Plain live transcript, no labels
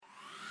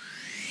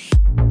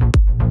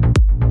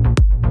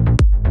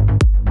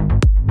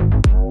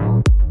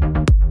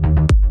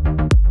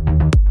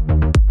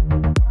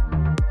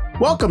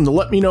Welcome to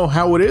Let Me Know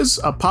How It Is,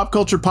 a pop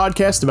culture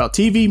podcast about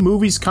TV,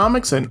 movies,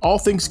 comics, and all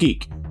things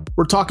geek.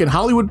 We're talking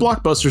Hollywood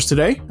blockbusters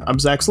today. I'm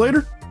Zach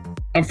Slater.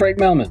 I'm Frank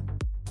Melman.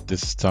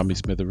 This is Tommy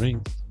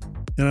Smithereen.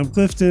 And I'm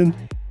Clifton.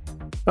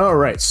 All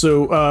right,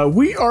 so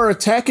we are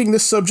attacking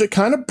this subject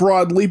kind of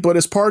broadly, but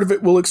as part of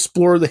it, we'll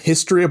explore the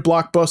history of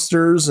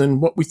blockbusters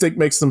and what we think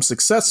makes them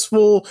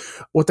successful,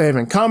 what they have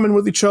in common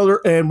with each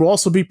other, and we'll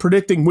also be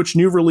predicting which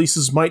new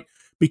releases might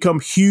become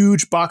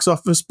huge box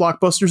office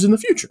blockbusters in the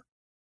future.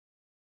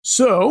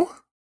 So,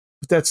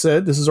 with that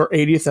said, this is our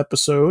 80th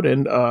episode,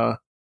 and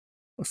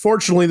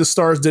unfortunately, the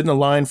stars didn't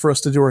align for us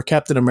to do our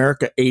Captain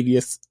America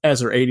 80th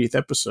as our 80th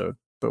episode,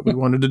 but we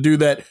wanted to do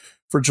that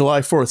for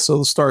July 4th, so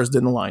the stars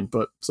didn't align.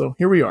 But so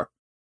here we are,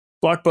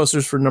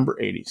 blockbusters for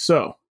number 80.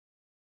 So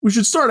we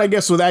should start, I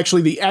guess, with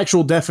actually the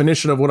actual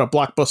definition of what a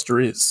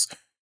blockbuster is.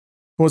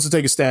 Who wants to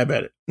take a stab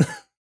at it?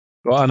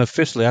 Well,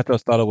 unofficially, I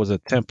just thought it was a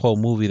tentpole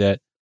movie that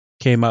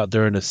came out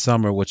during the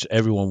summer, which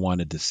everyone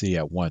wanted to see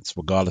at once,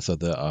 regardless of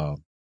the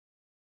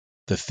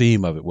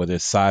theme of it, whether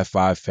it's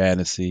sci-fi,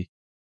 fantasy.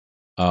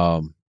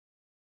 It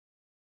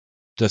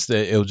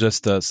was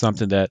just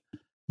something that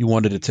you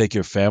wanted to take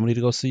your family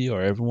to go see,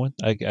 or everyone,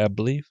 I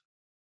believe.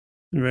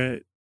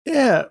 Right.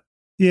 Yeah.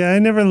 Yeah, I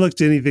never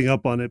looked anything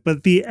up on it,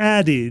 but the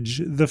adage,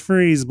 the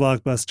phrase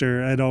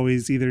blockbuster, I'd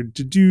always either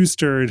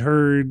deduced or had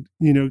heard,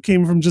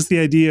 came from just the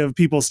idea of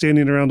people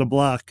standing around a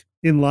block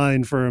in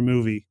line for a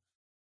movie,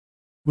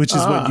 which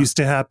is what used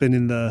to happen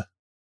in the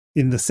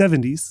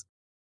 70s.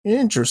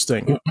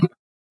 Interesting.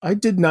 I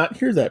did not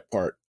hear that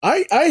part.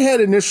 I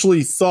had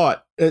initially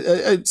thought,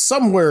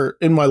 somewhere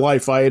in my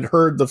life, I had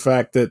heard the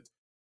fact that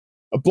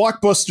a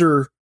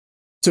blockbuster,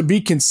 to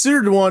be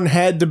considered one,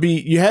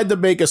 you had to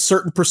make a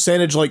certain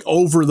percentage like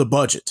over the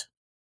budget,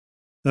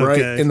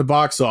 right, in the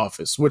box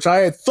office, which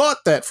I had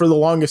thought that for the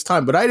longest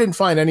time, but I didn't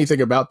find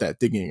anything about that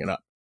digging it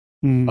up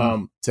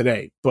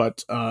today.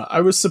 But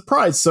I was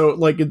surprised. So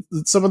like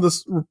some of the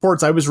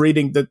reports I was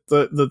reading that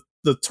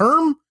the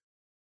term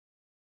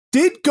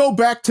did go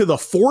back to the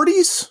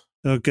 40s.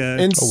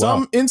 Okay. In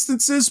some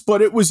instances,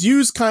 but it was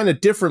used kind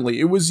of differently.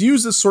 It was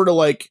used as sort of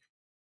like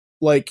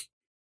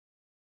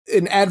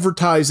an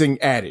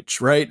advertising adage,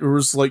 right? It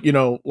was like,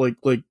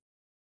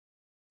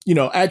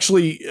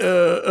 actually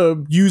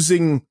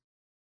using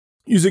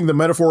the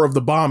metaphor of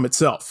the bomb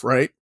itself,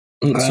 right?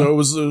 Okay. So it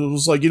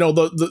was like,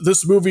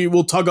 this movie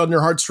will tug on your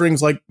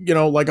heartstrings like a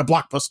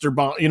blockbuster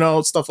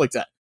bomb, stuff like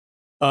that.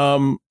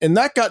 And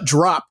that got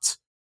dropped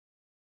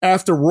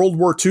after World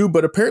War II,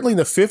 but apparently in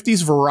the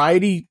 50s,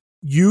 Variety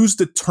used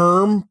the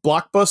term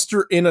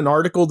blockbuster in an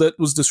article that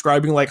was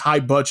describing like high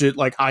budget,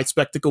 like high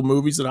spectacle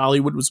movies that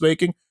Hollywood was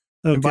making.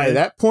 Okay. And by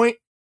that point,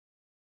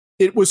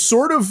 it was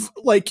sort of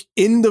like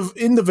in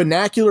the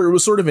vernacular, it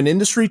was sort of an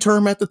industry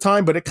term at the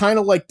time, but it kind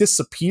of like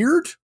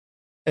disappeared.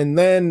 And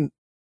then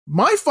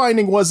my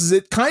finding was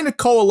it kind of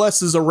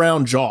coalesces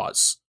around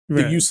Jaws,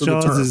 the use of the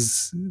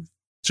term.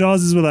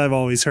 Jaws is what I've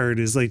always heard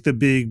is like the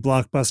big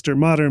blockbuster,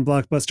 modern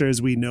blockbuster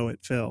as we know it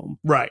film.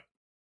 Right.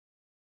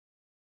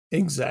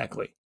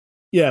 Exactly.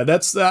 Yeah,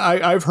 that's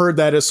I've heard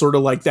that as sort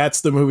of like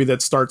that's the movie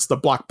that starts the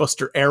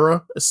blockbuster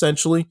era,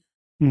 essentially.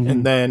 Mm-hmm.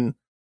 And then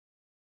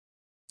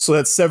so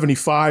that's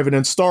 75, and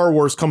then Star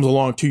Wars comes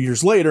along 2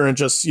 years later and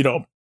just,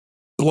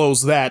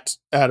 blows that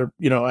out of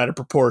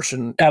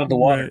proportion. Out of the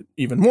water.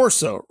 Even more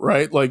so,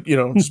 right? Like,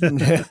 just,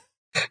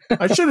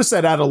 I should have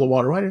said out of the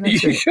water. Why didn't I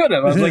say You should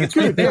have. I was like, it's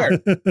right there.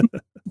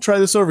 Try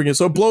this over again.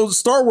 So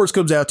Star Wars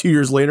comes out 2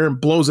 years later and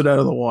blows it out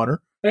of the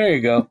water. There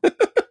you go.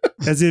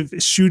 As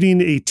if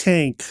shooting a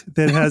tank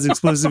that has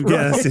explosive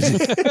gas in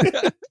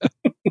it.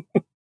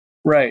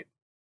 Right.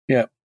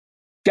 Yeah.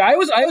 Yeah, I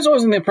was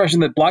always under the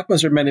impression that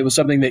blockbuster meant it was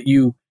something that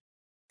you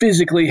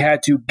physically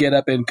had to get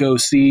up and go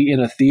see in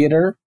a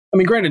theater. I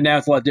mean, granted, now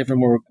it's a lot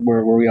different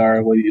where we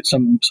are.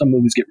 Some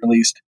movies get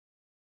released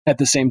at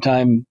the same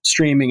time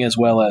streaming as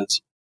well as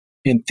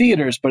in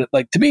theaters. But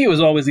like to me, it was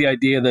always the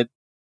idea that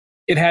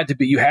it had to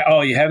be you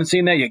haven't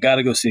seen that, you got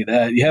to go see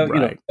that. You have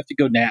have to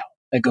go now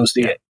and go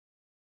see it.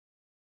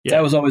 Yeah.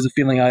 That was always a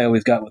feeling I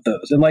always got with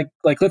those. And like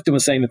Clifton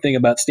was saying, the thing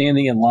about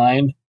standing in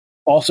line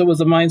also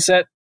was a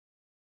mindset.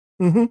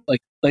 Mm-hmm.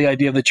 Like the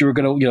idea that you were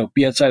going to,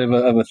 be outside of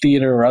a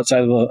theater or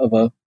outside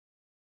of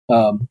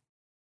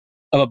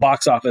a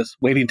box office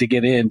waiting to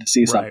get in to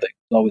see something.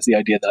 Was always the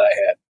idea that I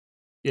had.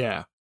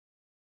 Yeah.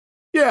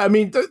 Yeah, I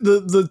mean,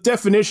 the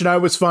definition I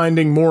was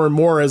finding more and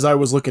more as I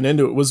was looking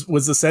into it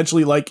was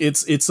essentially like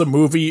it's a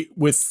movie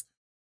with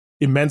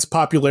immense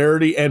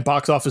popularity and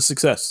box office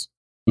success.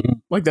 Mm-hmm.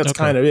 Like that's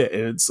kind of it.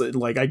 It's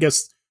like, I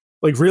guess,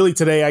 like really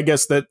today, I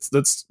guess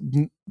that's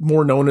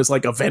more known as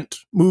like event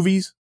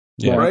movies,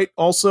 right?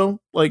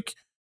 Also, like,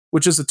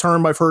 which is a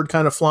term I've heard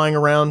kind of flying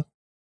around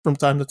from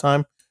time to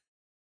time.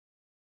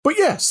 But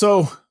yeah,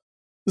 so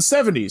the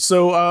 70s.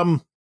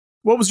 So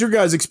what was your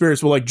guys'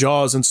 experience with like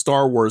Jaws and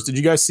Star Wars? Did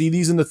you guys see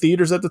these in the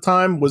theaters at the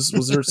time? Was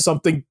there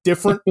something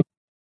different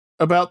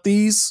about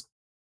these?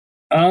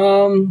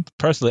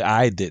 Personally,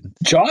 I didn't.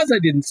 Jaws I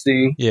didn't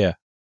see. Yeah.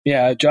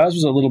 Yeah, Jaws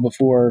was a little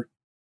before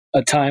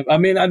a time. I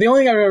mean, the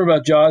only thing I remember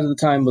about Jaws at the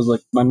time was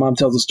like my mom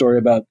tells a story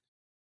about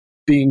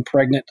being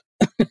pregnant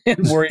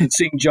and worried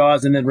seeing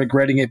Jaws and then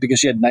regretting it because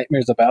she had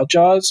nightmares about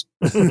Jaws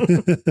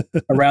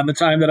around the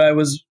time that I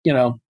was,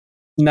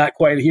 not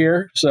quite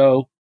here.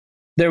 So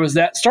there was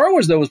that. Star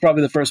Wars though was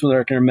probably the first one that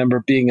I can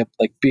remember being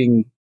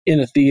in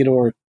a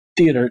theater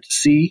to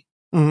see.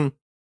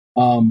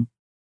 Mm-hmm.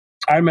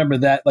 I remember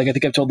that. Like I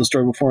think I've told the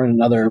story before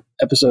in other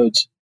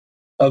episodes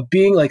of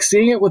being like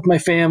seeing it with my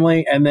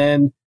family, and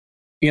then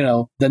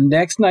the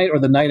next night or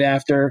the night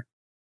after,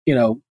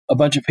 a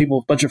bunch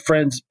of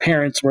friends'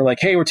 parents were like,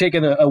 "Hey, we're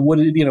taking a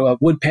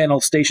wood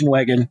panel station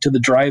wagon to the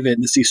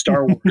drive-in to see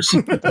Star Wars."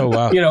 Oh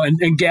wow!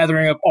 And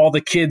gathering up all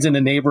the kids in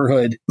the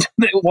neighborhood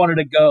that wanted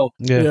to go.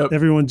 Yeah, Yep.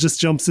 Everyone just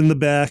jumps in the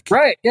back.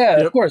 Right? Yeah,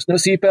 Yep. Of course. No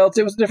seatbelts.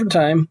 It was a different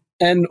time,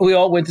 and we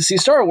all went to see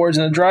Star Wars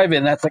in a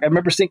drive-in. That's like I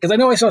remember seeing because I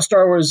know I saw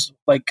Star Wars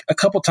like a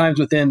couple times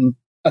within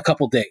a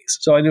couple days,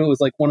 so I knew it was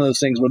like one of those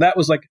things where that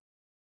was like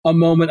a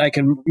moment I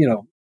can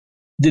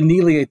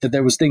delineate that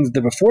there was things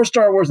that before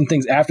Star Wars and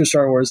things after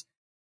Star Wars.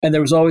 And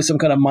there was always some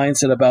kind of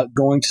mindset about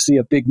going to see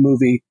a big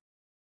movie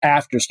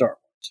after Star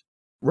Wars.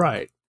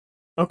 Right.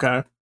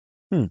 Okay.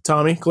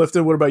 Tommy,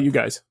 Clifton, what about you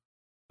guys?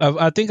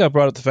 I think I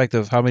brought up the fact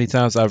of how many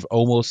times I've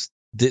almost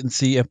didn't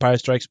see Empire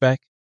Strikes Back.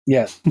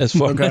 Yeah. As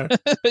far, Okay.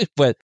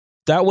 but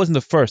that wasn't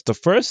the first. The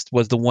first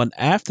was the one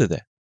after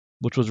that,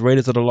 which was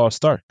Raiders of the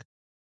Lost Ark.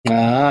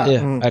 Ah.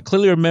 Yeah, I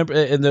clearly remember.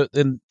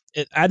 And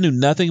I knew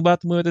nothing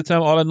about the movie at the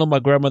time. All I know, my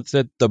grandmother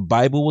said the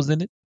Bible was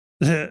in it.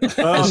 It's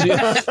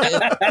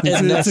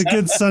a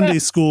good Sunday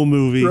school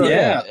movie. Right.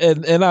 Yeah.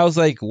 And I was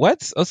like,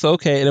 what? So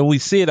okay. And then we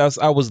see it.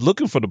 I was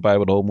looking for the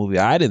Bible the whole movie.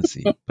 I didn't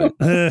see it, but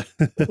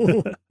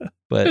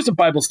There's some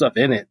Bible stuff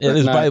in it.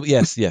 there's Bible.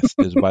 Yes,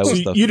 there's Bible So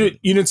stuff. you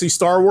didn't see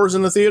Star Wars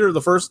in the theater,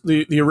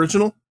 the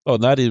original? Oh,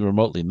 not even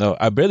remotely. No,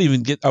 I barely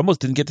even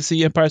almost didn't get to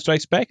see Empire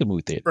Strikes Back in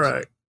movie theaters.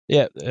 Right.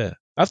 Yeah.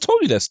 I've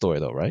told you that story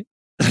though, right?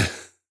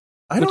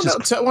 I don't know.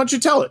 Why don't you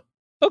tell it?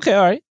 Okay.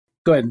 All right.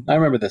 Go ahead. I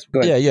remember this. Go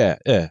ahead.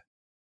 Yeah.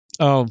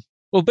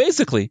 Well,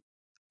 basically,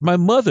 my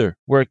mother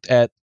worked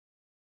at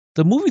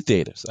the movie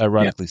theaters,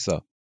 ironically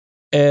so.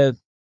 And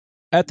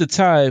at the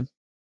time,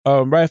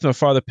 right after my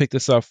father picked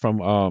us up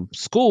from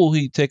school,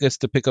 he'd take us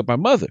to pick up my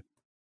mother.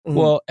 Mhm.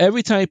 Well,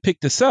 every time he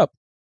picked us up,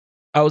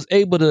 I was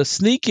able to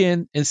sneak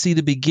in and see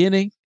the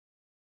beginning,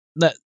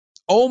 not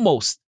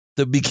almost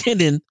the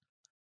beginning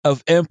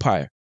of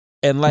Empire.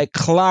 And like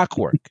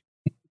clockwork,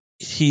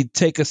 he'd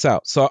take us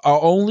out. So I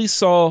only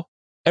saw,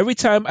 every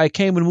time I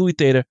came in the movie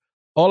theater,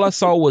 all I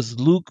saw was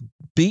Luke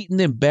beaten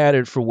and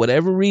battered for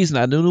whatever reason.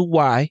 I don't know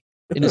why.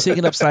 And he's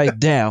taken upside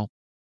down.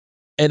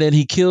 And then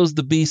he kills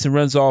the beast and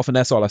runs off, and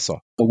that's all I saw.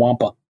 The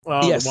Wampa.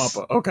 Oh, Yes. the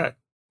Wampa. Okay.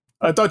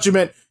 I thought you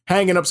meant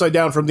hanging upside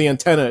down from the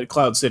antenna at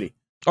Cloud City.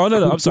 Oh,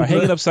 no, I'm sorry.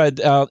 Hanging upside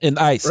down in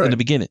ice in Right. the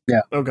beginning.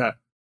 Okay.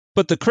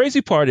 But the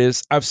crazy part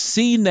is I've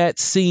seen that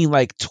scene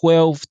like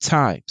 12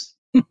 times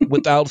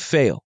without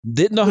fail.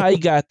 Didn't know how he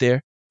got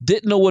there.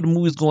 Didn't know where the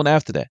movie was going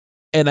after that.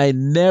 And I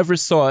never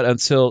saw it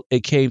until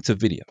it came to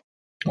video.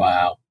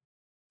 Wow.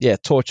 Yeah,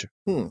 torture.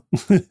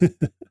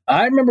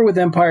 I remember with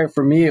Empire,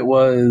 for me, it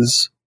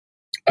was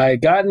I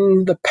had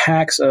gotten the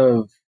packs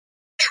of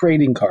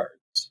trading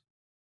cards.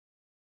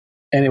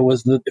 And it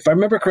was if I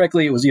remember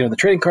correctly, it was, the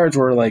trading cards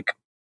were like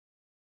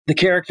the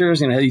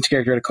characters, each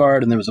character had a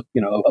card and there was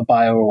a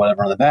bio or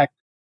whatever on the back.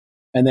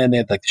 And then they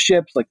had like the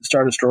ships, like the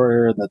Star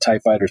Destroyer and the TIE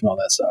Fighters and all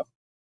that stuff.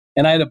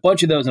 And I had a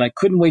bunch of those and I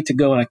couldn't wait to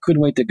go. And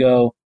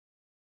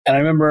I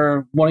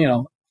remember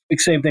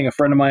same thing. A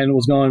friend of mine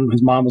was going,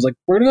 his mom was like,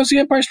 we're going to go see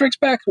Empire Strikes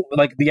Back,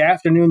 like the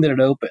afternoon that it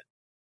opened.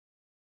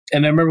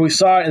 And I remember we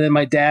saw it, and then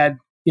my dad,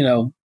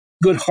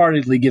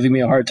 good-heartedly giving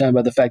me a hard time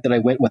about the fact that I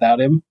went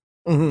without him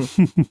and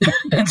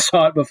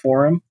saw it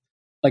before him.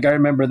 Like, I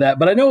remember that.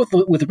 But I know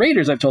with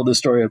Raiders, I've told this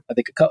story, I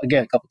think, a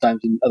couple times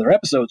in other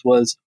episodes,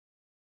 was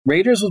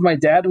Raiders was my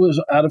dad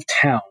was out of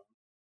town,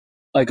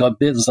 like on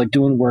business, like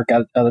doing work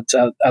out of,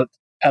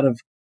 I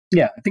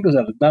think it was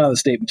not out of the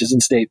state, but just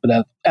in state, but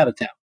out of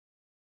town.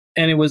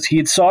 And he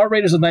had saw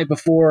Raiders the night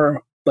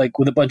before, like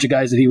with a bunch of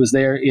guys that he was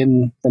there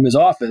from his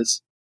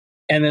office.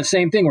 And the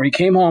same thing where he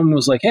came home and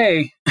was like,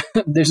 hey,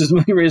 there's this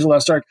movie, Raiders of the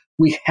Lost Ark.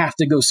 We have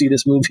to go see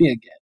this movie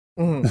again.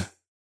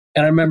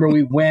 And I remember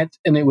we went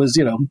and it was,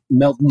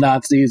 melting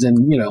Nazis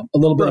and, a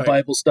little bit of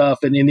Bible stuff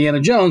and Indiana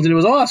Jones. And it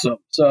was awesome.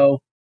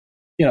 So,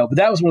 but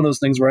that was one of those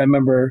things where I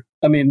remember,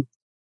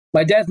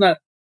 my dad's not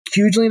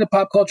hugely into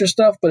pop culture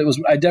stuff, but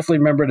I definitely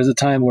remember it as a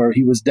time where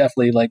he was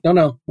definitely like,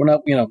 no, we're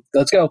not,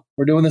 let's go.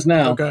 We're doing this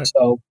now. Okay.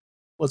 So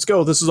let's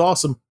go. This is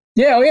awesome.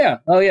 Yeah.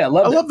 Oh yeah. I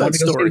love that Want to go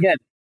see it story. again.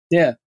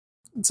 Yeah.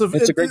 It's a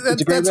great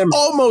that's memory.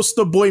 Almost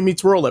the Boy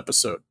Meets World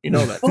episode. You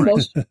know that.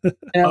 Almost.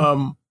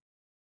 Yeah.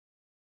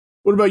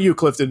 What about you,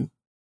 Clifton?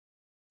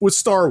 With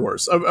Star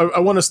Wars, I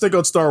want to stick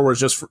on Star Wars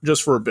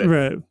just for a bit.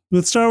 Right.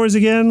 With Star Wars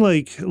again,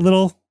 like a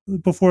little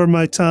before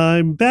my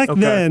time. Back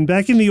then,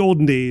 back in the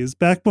olden days,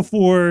 back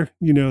before,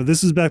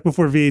 this is back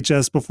before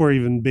VHS, before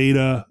even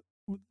beta.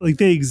 Like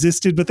they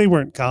existed, but they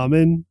weren't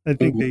common. I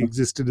think they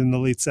existed in the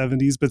late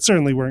 70s, but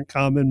certainly weren't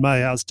common.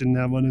 My house didn't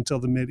have one until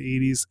the mid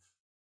 80s.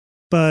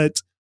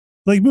 but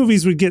like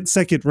movies would get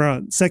second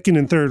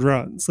and third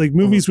runs. Like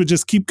movies would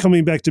just keep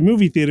coming back to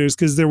movie theaters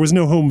because there was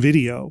no home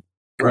video.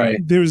 Right.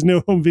 There was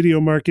no home video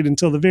market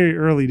until the very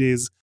early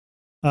days.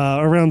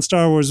 Around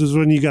Star Wars was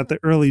when you got the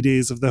early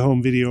days of the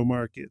home video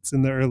markets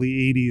in the early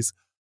 80s.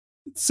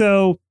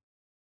 So,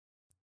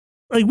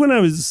 like when I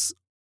was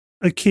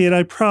a kid,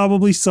 I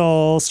probably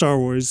saw Star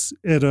Wars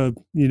at a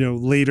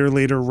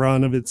later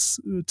run of its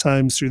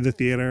times through the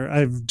theater.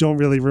 I don't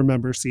really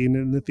remember seeing it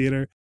in the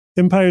theater.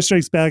 Empire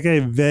Strikes Back, I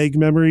have vague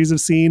memories of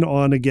seeing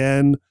on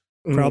again,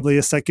 probably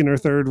a second or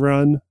third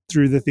run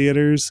through the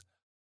theaters.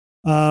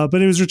 But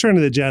it was Return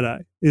of the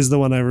Jedi is the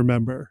one I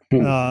remember.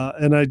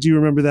 And I do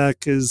remember that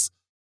because,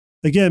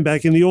 again,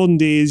 back in the olden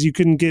days, you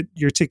couldn't get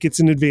your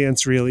tickets in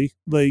advance, really.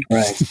 Like,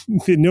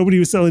 nobody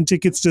was selling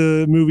tickets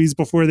to movies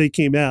before they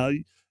came out.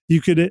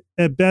 You could,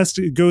 at best,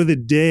 go the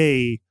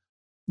day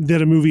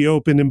that a movie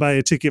opened and buy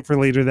a ticket for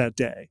later that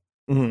day.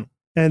 Mm-hmm.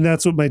 And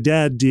that's what my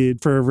dad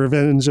did for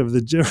Return of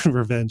the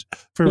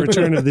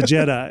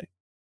Jedi.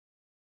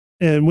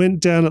 And went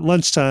down at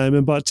lunchtime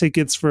and bought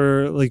tickets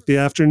for like the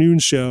afternoon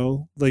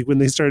show, like when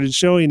they started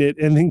showing it,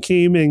 and then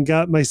came and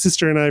got my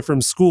sister and I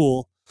from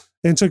school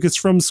and took us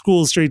from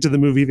school straight to the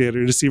movie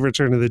theater to see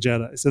Return of the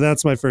Jedi. So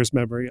that's my first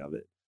memory of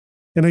it.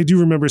 And I do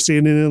remember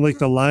standing in like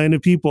the line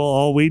of people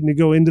all waiting to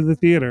go into the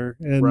theater.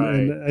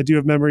 And I do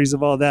have memories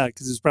of all that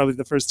because it was probably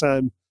the first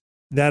time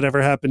that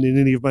ever happened in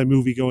any of my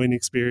movie going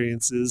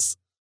experiences.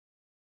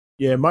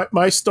 Yeah,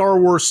 my Star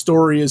Wars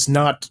story is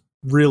not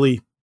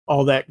really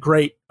all that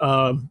great.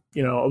 I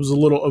was a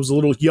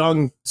little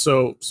young,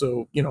 so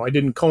I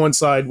didn't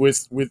coincide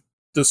with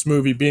this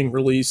movie being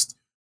released.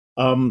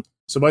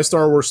 So my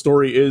Star Wars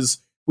story is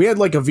we had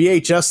like a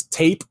VHS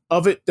tape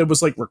of it that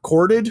was like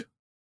recorded.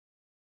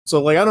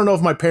 So like I don't know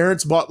if my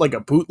parents bought like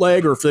a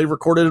bootleg or if they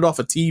recorded it off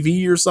a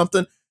TV or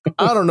something.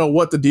 I don't know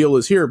what the deal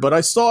is here, but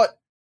I saw it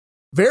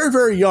very,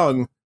 very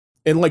young,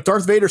 and like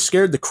Darth Vader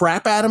scared the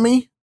crap out of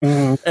me.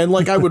 Mm-hmm. And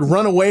like I would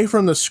run away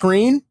from the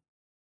screen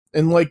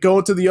and like go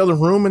into the other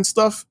room and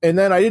stuff. And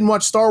then I didn't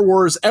watch Star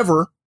Wars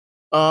ever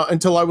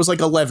until I was like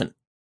 11.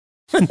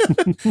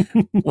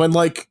 when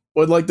the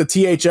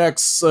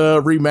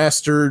THX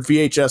remastered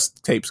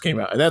VHS tapes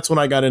came out. And that's when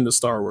I got into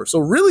Star Wars. So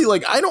really,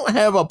 like, I don't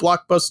have a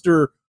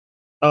blockbuster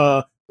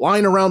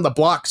line around the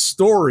block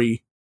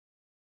story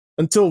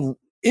until,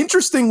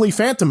 interestingly,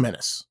 Phantom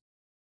Menace.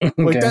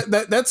 Like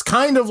that's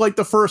kind of like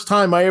the first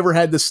time I ever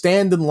had to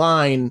stand in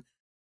line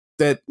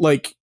that,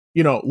 like,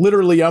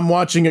 literally I'm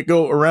watching it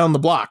go around the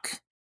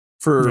block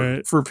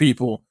for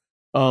people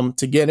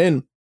to get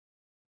in,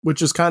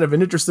 which is kind of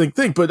an interesting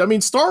thing. But I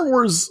mean, Star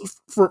Wars,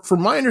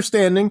 from my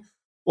understanding,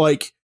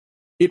 like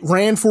it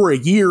ran for a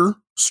year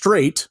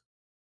straight,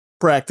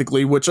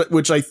 practically, which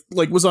I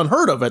like was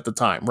unheard of at the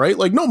time, right?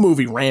 Like no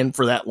movie ran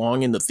for that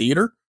long in the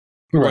theater,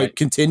 like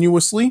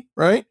continuously,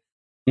 right?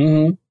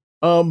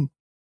 Mm-hmm.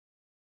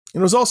 It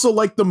was also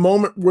like the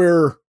moment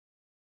where,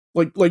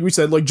 like we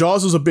said, like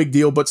Jaws was a big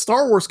deal, but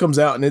Star Wars comes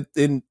out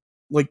and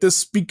like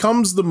this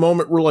becomes the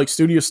moment where like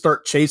studios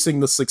start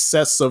chasing the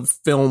success of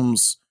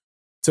films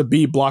to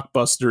be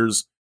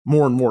blockbusters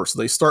more and more. So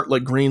they start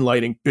like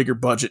greenlighting bigger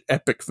budget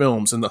epic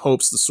films in the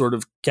hopes to sort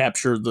of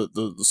capture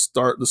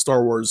the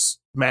Star Wars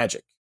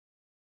magic.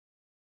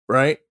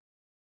 Right?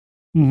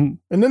 Mm-hmm.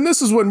 And then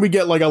this is when we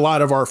get like a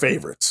lot of our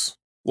favorites.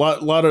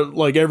 Lot of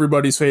like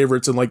everybody's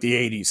favorites in like the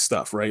 80s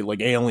stuff, right? Like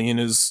Alien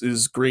is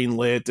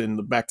greenlit, and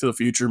the Back to the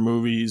Future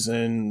movies,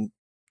 and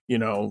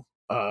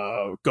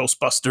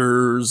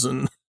Ghostbusters,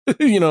 and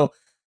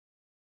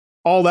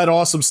all that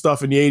awesome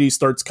stuff in the 80s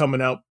starts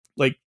coming out,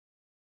 like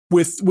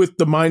with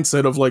the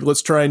mindset of like,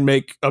 let's try and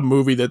make a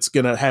movie that's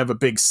gonna have a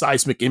big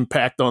seismic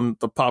impact on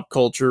the pop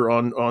culture,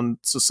 on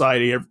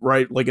society,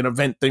 right? Like an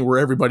event thing where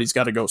everybody's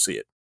got to go see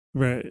it,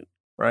 right?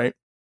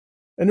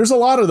 And there's a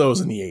lot of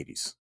those in the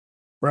 80s,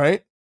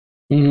 right?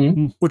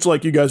 Mm-hmm. Which,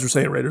 like you guys were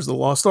saying, Raiders of the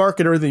Lost Ark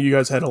and everything, you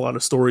guys had a lot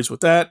of stories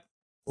with that,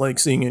 like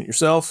seeing it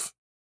yourself.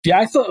 Yeah,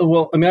 I thought.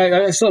 Well, I mean,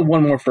 I still have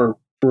one more for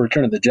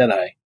Return of the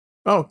Jedi.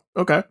 Oh,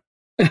 okay.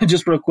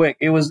 Just real quick,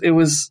 it was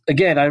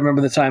again. I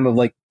remember the time of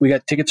like we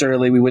got tickets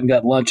early, we went and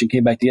got lunch and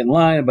came back to get in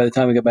line. And by the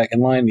time we got back in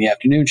line, the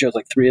afternoon show was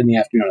like 3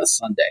 p.m. on a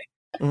Sunday,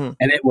 and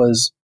it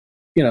was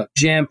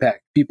jam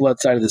packed, people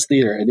outside of this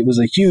theater, and it was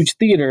a huge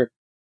theater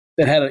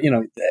that had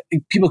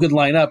people could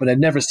line up, and I'd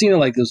never seen it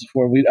like this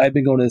before. I'd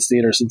been going to this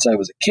theater since I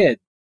was a kid,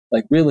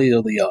 like really,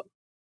 really young.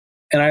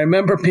 And I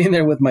remember being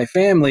there with my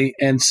family,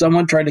 and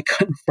someone tried to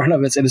cut in front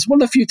of us. And it's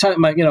one of the few times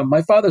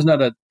my father's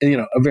not a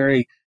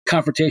very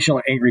confrontational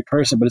or angry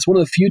person, but it's one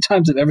of the few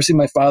times I've ever seen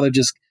my father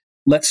just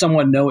let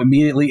someone know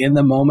immediately in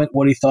the moment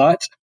what he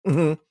thought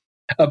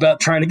about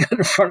trying to cut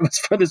in front of us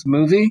for this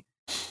movie.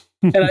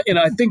 And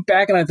I think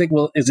back and I think,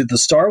 well, is it the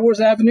Star Wars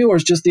avenue, or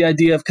is just the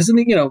idea of, because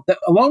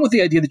along with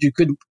the idea that you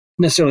couldn't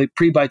necessarily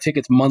pre-buy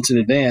tickets months in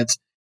advance,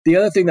 the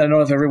other thing that I don't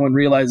know if everyone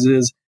realizes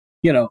is,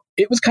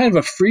 it was kind of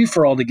a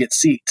free-for-all to get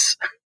seats,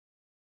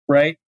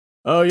 right?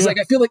 Oh yeah. It's like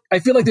I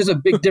feel like there's a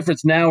big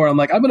difference now where I'm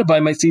like, I'm going to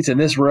buy my seats in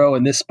this row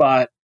in this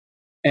spot,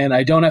 and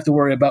I don't have to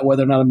worry about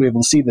whether or not I'm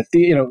able to see the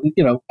theater.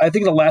 I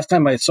think the last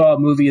time I saw a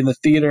movie in the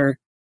theater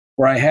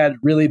where I had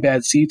really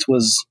bad seats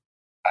was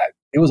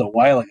it was a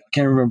while ago. I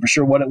can't remember for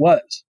sure what it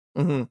was.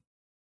 Mm-hmm.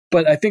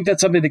 But I think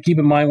that's something to keep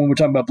in mind when we're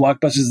talking about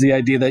blockbusters, the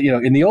idea that,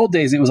 in the old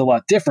days, it was a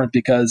lot different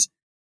because,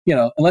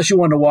 unless you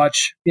wanted to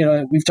watch,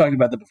 we've talked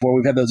about that before.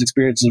 We've had those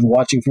experiences of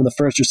watching from the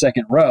first or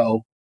second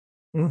row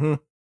mm-hmm.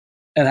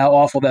 and how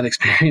awful that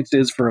experience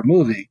is for a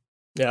movie.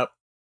 Yep.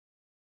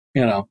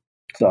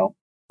 So.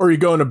 Or you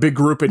go in a big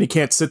group and you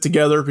can't sit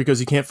together because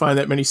you can't find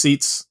that many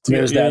seats.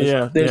 There's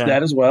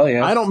that as well,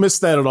 yeah. I don't miss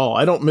that at all.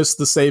 I don't miss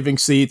the saving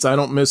seats. I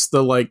don't miss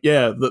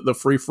the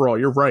free-for-all.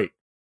 You're right.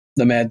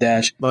 The mad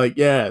dash.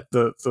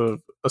 The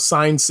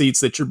assigned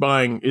seats that you're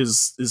buying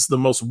is the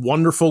most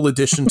wonderful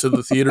addition to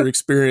the theater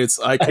experience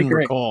I can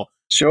recall.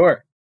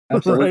 Sure.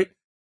 Absolutely. Right?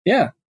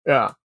 Yeah.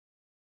 Yeah.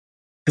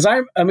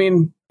 Because I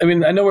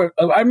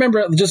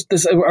remember just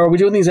this. Are we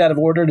doing these out of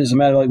order? Does it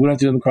matter? We don't have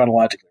to do them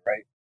chronologically,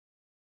 right?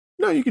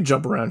 No, you can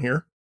jump around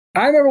here.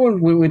 I remember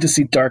when we went to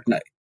see Dark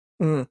Knight.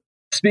 Mm.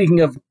 Speaking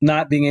of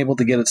not being able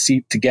to get a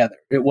seat together,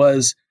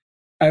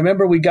 I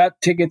remember we got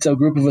tickets, a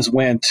group of us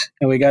went,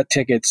 and we got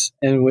tickets,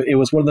 and it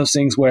was one of those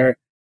things where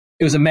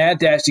it was a mad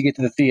dash to get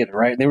to the theater,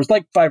 right? There was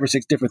 5 or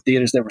 6 different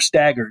theaters that were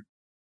staggered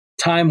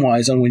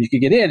time-wise on when you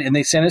could get in, and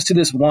they sent us to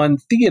this one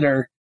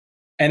theater,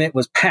 and it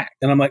was packed.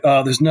 And I'm like,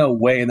 oh, there's no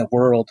way in the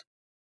world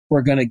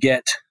we're going to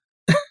get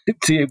to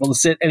be able to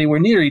sit anywhere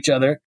near each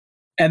other.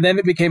 And then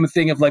it became a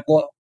thing of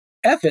well,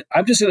 F it,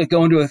 I'm just going to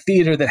go into a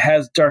theater that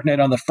has Dark Knight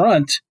on the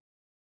front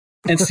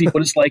and see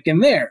what it's like in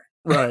there.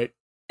 Right.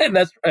 And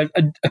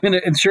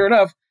and sure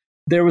enough,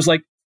 there was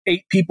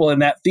 8 people in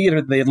that theater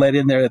that they had let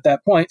in there at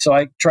that point. So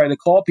I tried to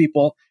call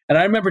people, and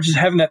I remember just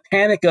having that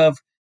panic of,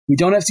 we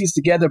don't have seats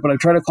together, but I'm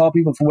trying to call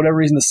people for whatever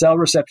reason. The cell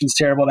reception's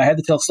terrible, and I had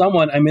to tell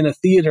someone I'm in a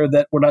theater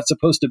that we're not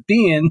supposed to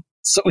be in,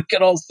 so we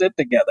could all sit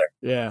together.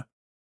 Yeah,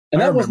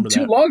 and that wasn't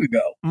too long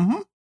ago.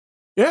 Mm-hmm.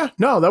 Yeah,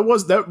 no, that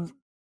was that.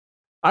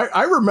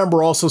 I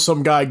remember also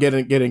some guy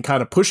getting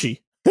kind of pushy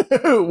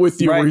with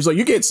you, where he's like,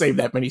 "You can't save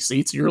that many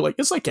seats." And you're like,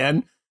 "Yes, I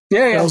can."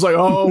 Yeah. And I was like,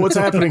 "Oh, what's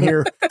happening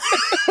here?"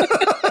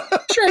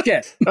 Sure I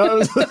can.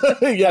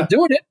 Yeah, I'm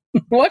doing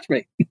it. Watch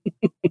me.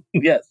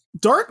 Yes.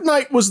 Dark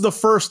Knight was the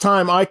first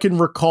time I can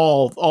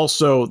recall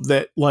also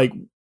that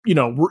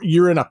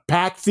you're in a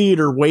packed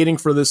theater waiting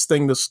for this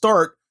thing to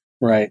start.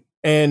 Right.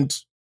 And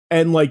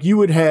you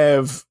would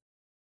have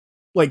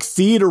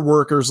theater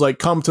workers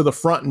come to the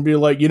front and be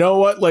like, you know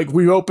what?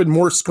 We opened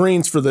more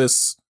screens for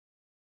this.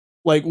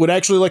 Would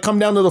actually come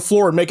down to the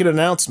floor and make an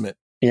announcement.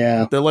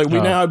 Yeah. They're we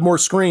now have more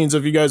screens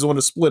if you guys want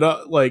to split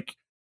up.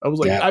 I was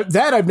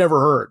that I've never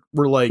heard.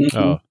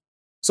 Where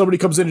somebody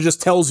comes in and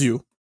just tells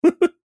you.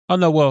 Oh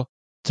no, well,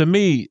 to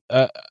me,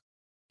 I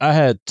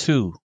had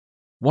 2.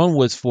 One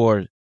was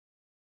for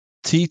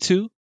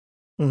T2.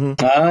 Mm-hmm.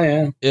 Oh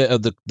yeah.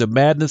 The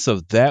madness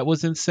of that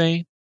was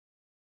insane.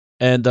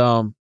 And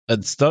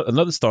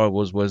another Star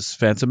Wars was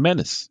Phantom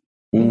Menace,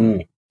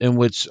 in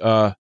which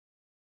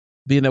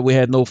being that we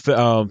had no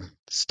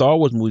Star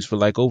Wars movies for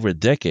over a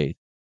decade,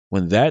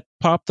 when that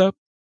popped up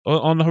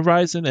on the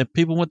horizon and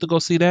people went to go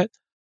see that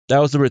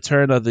was the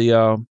return of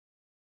the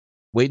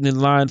waiting in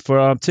line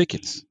for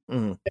tickets.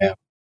 Mm-hmm.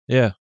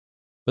 Yeah.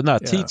 But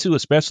not T2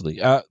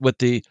 especially, with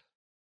the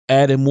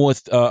adding more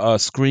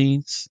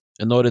screens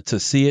in order to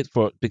see it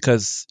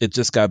because it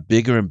just got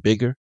bigger and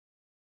bigger.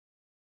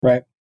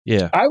 Right.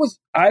 Yeah. I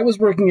was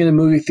working in a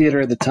movie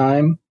theater at the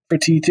time for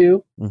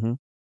T2. Mm-hmm.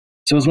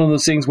 So it was one of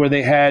those things where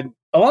they had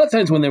a lot of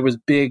times when there was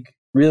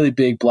really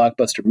big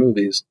blockbuster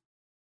movies,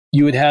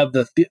 you would have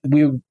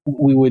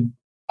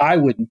I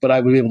wouldn't, but I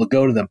would be able to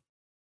go to them.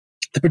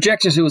 The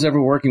projectionist who was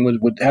ever working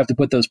would have to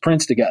put those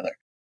prints together.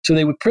 So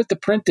they would print the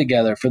print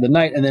together for the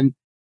night, and then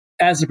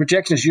as the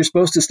projectionist, you're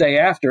supposed to stay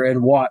after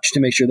and watch to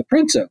make sure the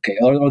print's okay,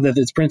 or that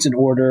it's prints in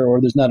order, or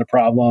there's not a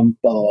problem,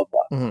 blah, blah,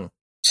 blah. Mm-hmm.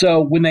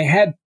 So when they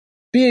had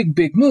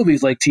big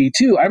movies like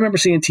T2, I remember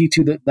seeing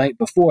T2 the night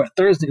before,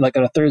 Thursday,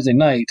 on a Thursday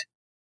night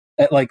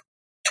at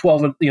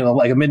 12,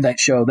 a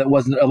midnight show that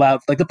wasn't allowed,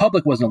 the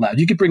public wasn't allowed.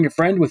 You could bring your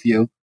friend with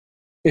you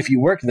if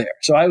you worked there.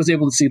 So I was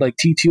able to see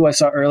T2 I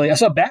saw early. I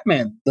saw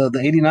Batman, the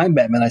 89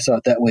 Batman, I saw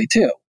it that way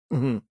too.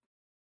 Mm-hmm.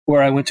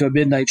 Where I went to a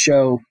midnight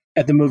show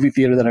at the movie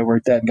theater that I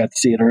worked at and got to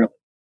see it early.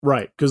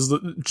 Right, because the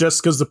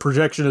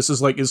projectionist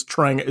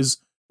is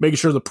making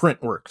sure the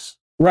print works.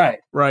 Right.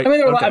 Right.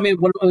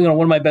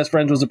 One of my best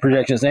friends was a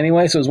projectionist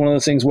anyway, so it was one of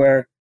those things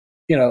where,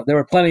 there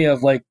were plenty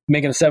of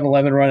making a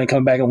 7-Eleven run and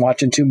coming back and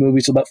watching 2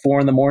 movies till about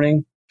 4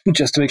 a.m.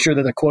 just to make sure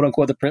that the quote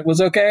unquote the print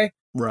was okay.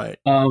 Right.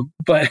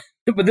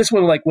 But this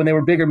one, when they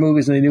were bigger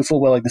movies and they knew full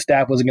well the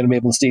staff wasn't going to be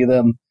able to see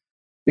them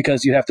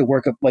because you'd have to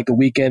work up a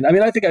weekend. I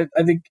mean, I think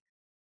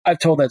I've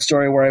told that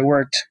story where I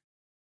worked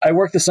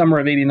the summer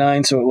of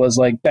 '89, so it was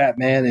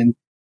Batman and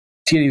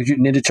Teenage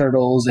Mutant Ninja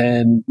Turtles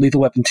and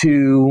Lethal Weapon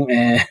 2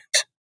 and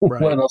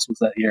what else was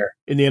that year?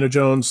 Indiana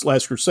Jones,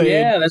 Last Crusade.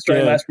 Yeah, that's right.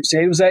 Yeah. Last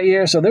Crusade was that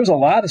year. So there was a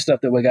lot of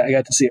stuff that I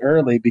got to see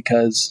early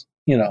because,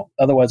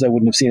 otherwise I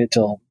wouldn't have seen it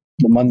till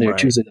the Monday or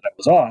Tuesday that I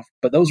was off.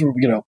 But those were,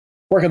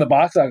 working the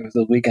box office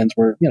those weekends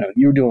where,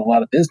 you were doing a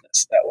lot of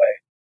business that way.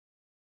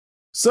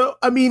 So,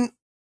 I mean,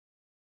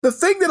 the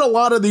thing that a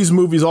lot of these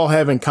movies all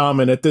have in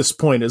common at this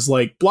point is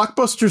like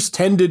blockbusters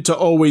tended to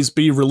always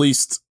be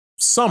released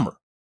summer.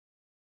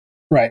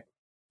 Right.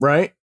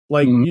 Right?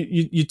 Like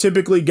you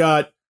typically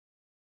got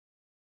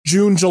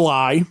June,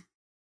 July,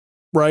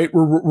 right?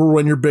 Were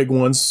when your big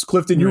ones.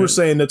 Clifton, you were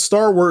saying that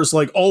Star Wars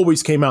like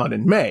always came out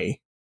in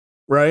May,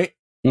 right?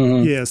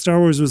 Mm-hmm. Yeah, Star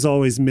Wars was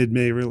always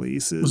mid-May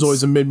releases. It was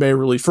always a mid-May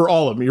release for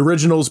all of them. The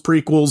originals,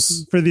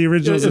 prequels. For the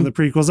originals and the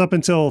prequels up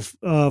until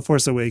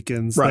Force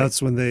Awakens. Right.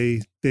 That's when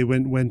they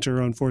went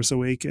winter on Force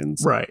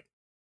Awakens. Right.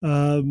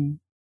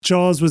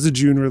 Jaws was a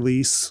June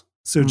release.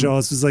 So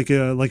Jaws was like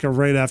a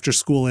right after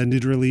school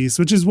ended release,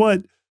 which is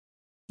what,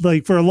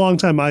 like, for a long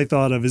time I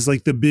thought of as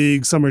like the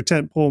big summer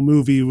tentpole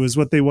movie was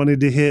what they wanted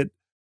to hit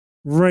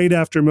right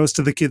after most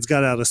of the kids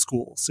got out of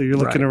school. So you're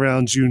looking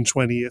around June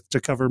 20th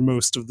to cover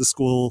most of the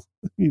school,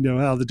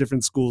 how the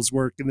different schools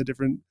work in the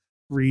different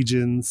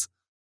regions.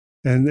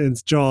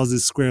 And Jaws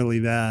is squarely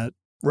that.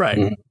 Right.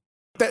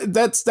 Mm-hmm.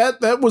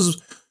 That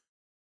was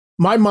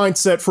my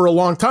mindset for a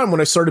long time when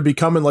I started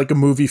becoming like a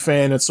movie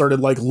fan and started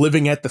like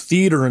living at the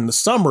theater in the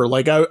summer.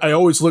 Like I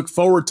always look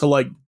forward to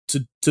like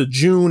to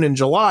June and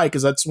July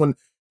because that's when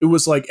it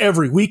was like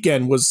every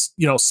weekend was,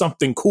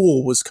 something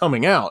cool was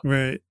coming out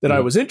that I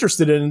was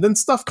interested in. And then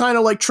stuff kind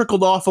of like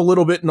trickled off a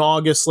little bit in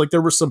August. Like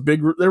there were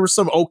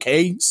some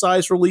okay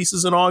size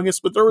releases in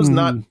August, but there was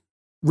not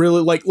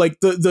really like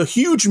the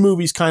huge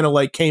movies kind of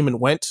like came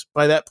and went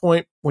by that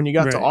point when you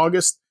got to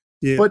August.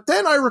 Yeah. But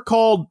then I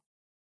recalled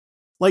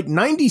like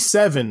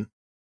 97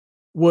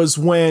 was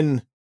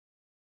when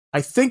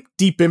I think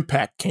Deep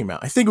Impact came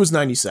out. I think it was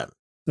 97.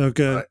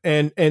 Okay.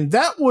 And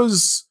that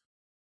was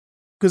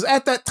because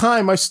at that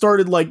time I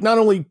started like not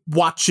only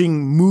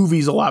watching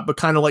movies a lot, but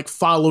kind of like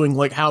following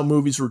like how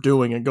movies were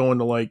doing and going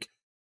to like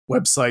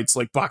websites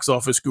like Box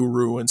Office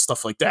Guru and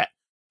stuff like that.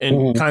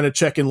 And kind of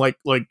checking like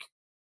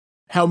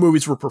how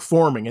movies were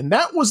performing. And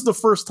that was the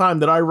first time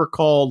that I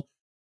recalled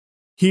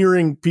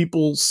hearing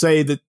people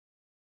say that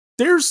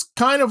there's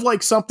kind of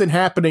like something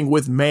happening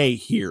with May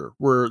here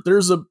where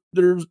there's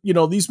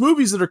these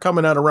movies that are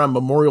coming out around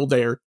Memorial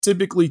Day are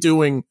typically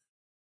doing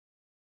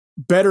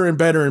better and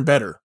better and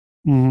better.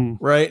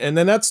 Right. And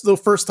then that's the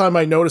first time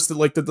I noticed that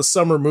like that the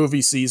summer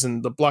movie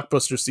season, the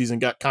blockbuster season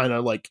got kind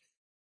of like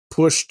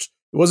pushed.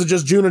 It wasn't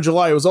just June and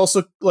July. It was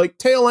also like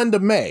tail end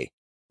of May.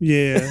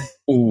 Yeah.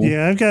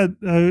 Yeah.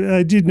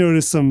 I did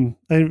notice some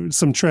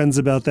trends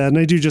about that. And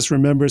I do just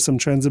remember some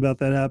trends about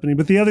that happening.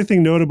 But the other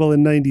thing notable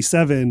in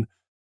 97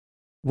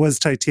 was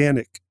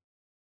Titanic,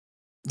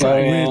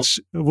 which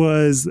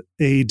was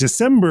a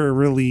December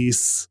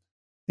release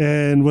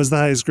and was the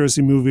highest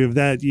grossing movie of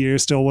that year,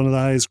 still one of the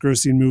highest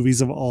grossing movies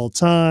of all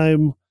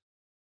time.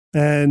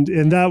 And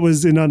that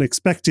was an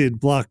unexpected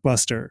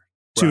blockbuster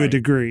to a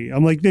degree.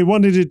 I'm like, they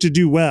wanted it to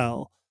do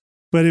well,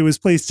 but it was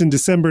placed in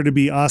December to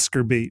be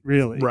Oscar bait,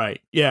 really.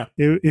 Right. Yeah.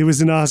 It was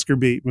an Oscar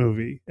bait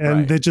movie.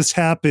 And that just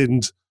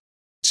happened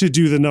to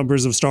do the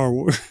numbers of Star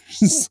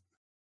Wars.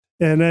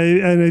 And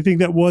I think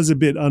that was a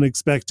bit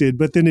unexpected,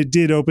 but then it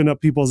did open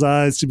up people's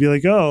eyes to be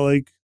like, oh,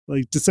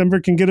 like December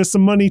can get us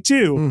some money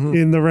too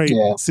in the right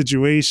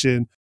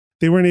situation.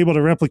 They weren't able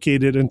to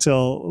replicate it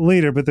until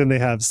later, but then they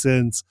have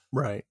since.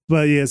 Right.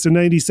 But yeah, so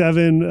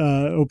 97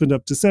 opened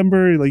up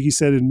December, like you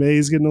said, in May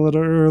is getting a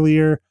little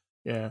earlier.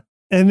 Yeah.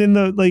 And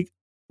then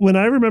when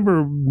I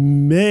remember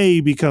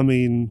May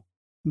becoming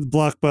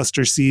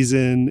blockbuster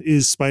season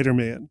is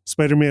Spider-Man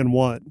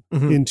 1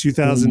 in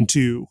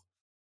 2002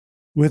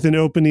 with an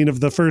opening of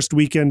the first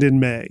weekend in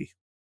May.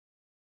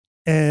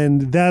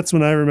 And that's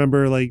when I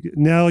remember, like,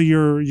 now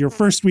your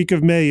first week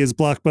of May is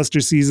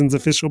blockbuster season's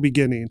official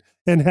beginning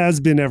and has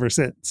been ever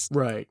since.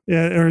 Right.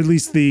 Or at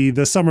least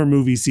the summer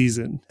movie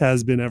season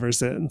has been ever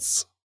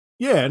since.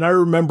 Yeah. And I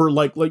remember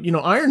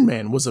Iron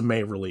Man was a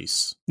May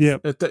release. Yeah.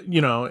 And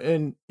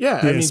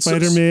I mean,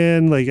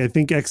 Spider-Man, I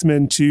think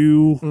X-Men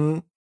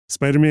 2,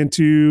 Spider-Man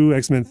 2,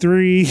 X-Men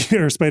 3,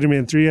 or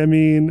Spider-Man 3, I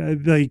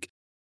mean,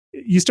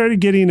 you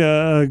started getting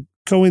a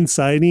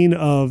coinciding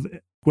of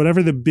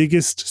whatever the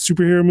biggest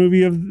superhero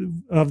movie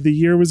of the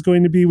year was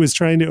going to be was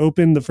trying to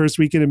open the first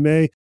weekend in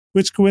May,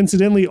 which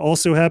coincidentally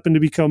also happened to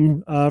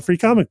become Free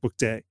Comic Book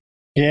Day.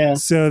 Yeah.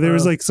 So there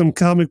was some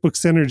comic book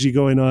synergy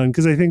going on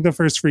because I think the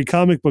first Free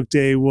Comic Book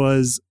Day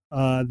was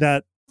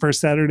that first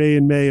Saturday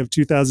in May of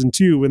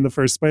 2002 when the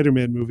first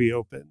Spider-Man movie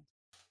opened.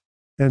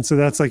 And so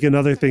that's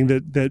another thing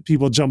that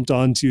people jumped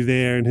onto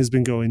there and has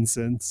been going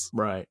since.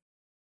 Right.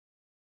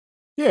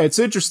 Yeah, it's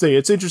interesting.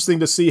 It's interesting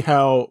to see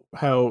how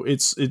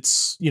it's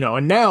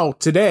and now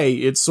today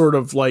it's sort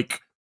of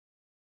like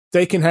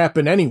they can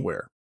happen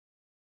anywhere.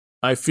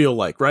 I feel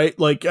like, right?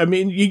 Like, I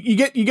mean, you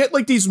get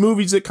like these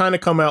movies that kind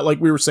of come out, like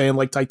we were saying,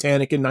 like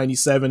Titanic in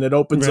 97. It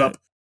opens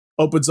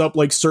up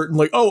like certain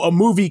a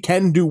movie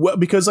can do well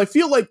because I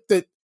feel like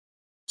that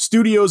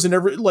studios and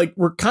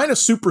we're kind of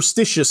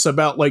superstitious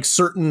about like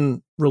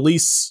certain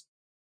release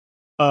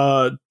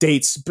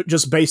dates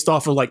just based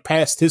off of like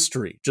past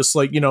history, just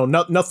like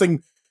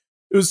nothing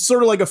it was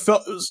sort of like a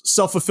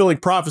self-fulfilling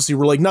prophecy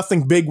where like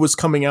nothing big was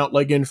coming out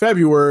like in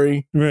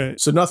February. Right.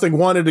 So nothing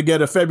wanted to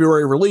get a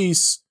February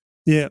release.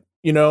 Yeah.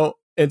 You know,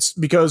 it's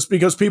because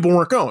people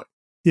weren't going.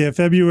 Yeah,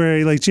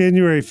 February, like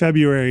January,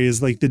 February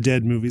is like the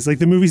dead movies. Like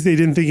the movies they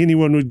didn't think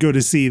anyone would go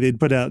to see, they'd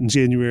put out in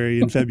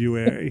January and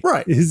February.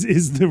 Right.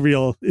 Is the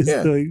real,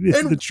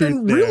 the truth.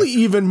 And there. really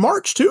even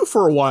March too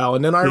for a while.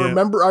 And then I Yeah.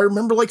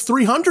 remember like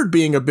 300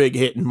 being a big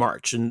hit in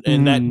March and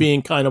that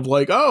being kind of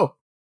like, oh,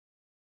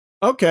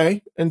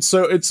 okay. And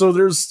so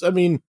there's, I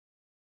mean,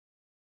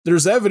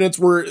 there's evidence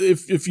where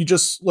if you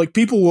just like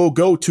people will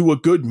go to a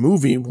good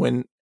movie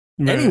when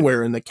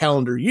anywhere in the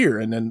calendar year.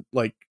 And then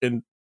like,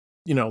 and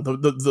you know,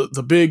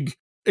 the big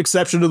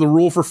exception to the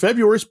rule for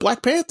February is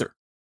Black Panther.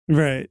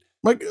 Right.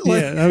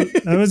 Yeah,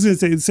 I was going to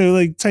say, so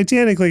like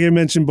Titanic, like I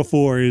mentioned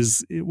before,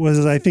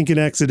 was I think an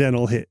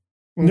accidental hit.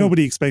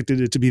 Nobody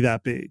expected it to be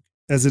that big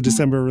as a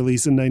December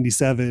release in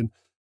 97.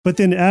 But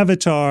then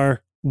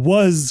Avatar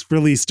was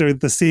released at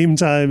the same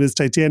time as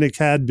Titanic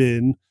had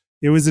been.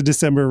 It was a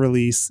December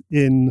release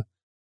in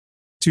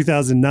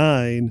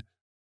 2009.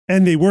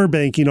 And they were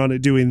banking on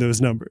it doing those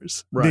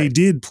numbers. Right. They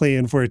did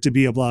plan for it to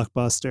be a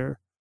blockbuster.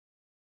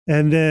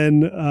 And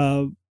then,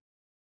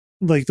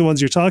 like the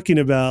ones you're talking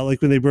about,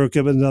 like when they broke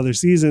up into other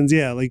seasons,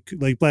 yeah, like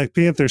Black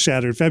Panther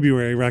shattered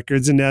February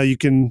records, and now you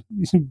can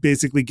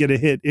basically get a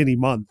hit any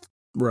month.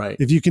 Right.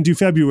 If you can do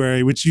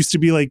February, which used to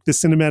be like the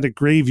cinematic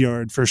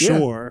graveyard for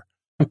sure.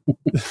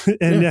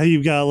 And now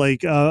you've got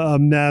like a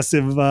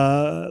massive,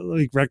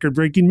 like record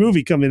breaking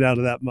movie coming out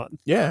of that month.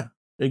 Yeah,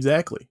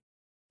 exactly.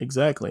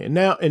 And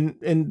now,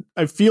 and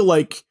I feel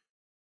like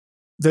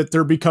that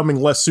they're becoming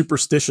less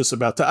superstitious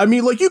about that. I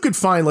mean, like you could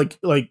find like,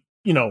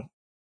 you know,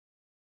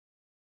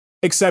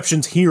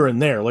 exceptions here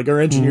and there. Like our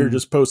engineer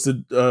just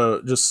posted,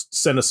 just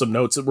sent us some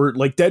notes that were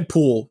like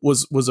Deadpool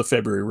was a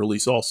February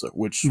release also,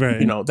 which,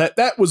 you know,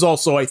 that was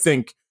also, I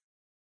think,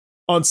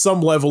 on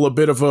some level, a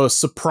bit of a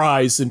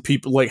surprise in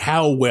people, like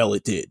how well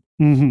it did.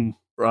 You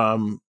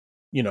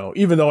know,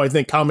 even though I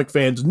think comic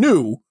fans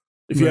knew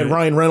if you had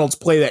Ryan Reynolds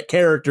play that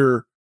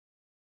character,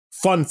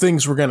 fun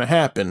things were going to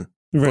happen.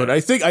 But I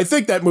think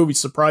that movie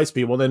surprised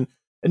people. And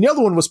the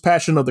other one was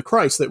Passion of the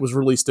Christ that was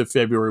released in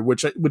February,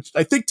 which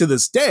I think to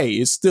this day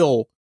is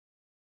still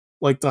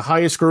like the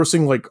highest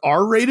grossing like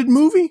R-rated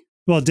movie.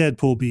 Well,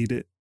 Deadpool beat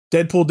it.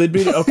 Deadpool did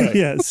beat it? Okay.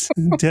 Yes.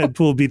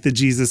 Deadpool beat the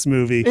Jesus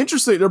movie.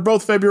 Interesting. They're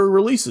both February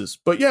releases,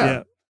 but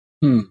yeah.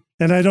 And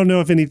I don't know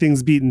if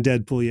anything's beaten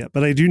Deadpool yet,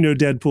 but I do know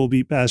Deadpool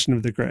beat Passion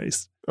of the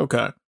Christ.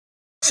 Okay.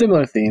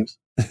 Similar themes.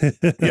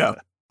 Yeah.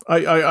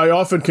 I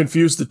often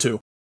confuse the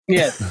two.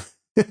 Yeah.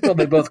 Well,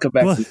 they both come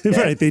back. Well,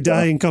 right. They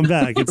die and come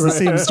back. It's the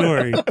same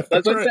story.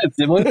 That's what I said.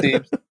 Similar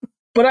themes.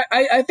 But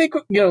I think,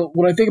 you know,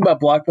 when I think about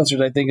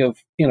blockbusters, I think of,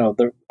 you know,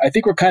 I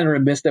think we're kind of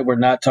remiss that we're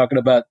not talking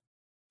about,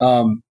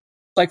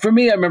 like for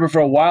me, I remember for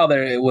a while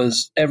there, it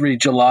was every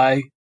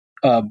July,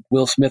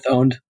 Will Smith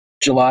owned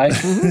July.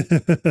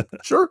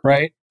 Sure.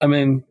 Right? I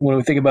mean, when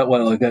we think about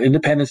what, like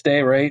Independence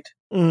Day, right?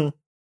 And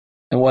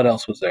what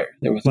else was there?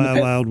 There was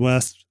Wild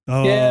West.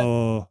 Oh. Yeah.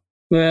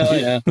 Well,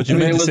 yeah. But you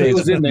mean to say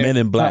it's Men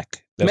in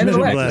Black. Men in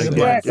Black.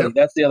 Exactly. Yep.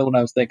 That's the other one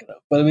I was thinking of.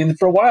 But I mean,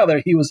 for a while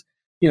there, he was,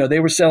 you know, they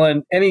were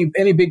selling any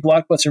big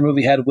blockbuster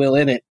movie had Will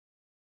in it,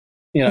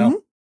 you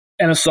know,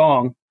 and a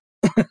song.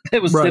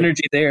 There was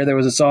synergy there. There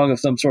was a song of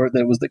some sort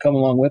that was to come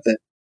along with it.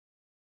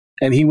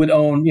 And he would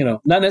own, you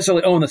know, not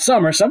necessarily own the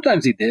summer.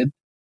 Sometimes he did.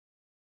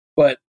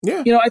 But,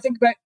 you know, I think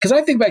back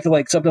to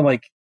like something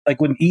like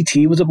when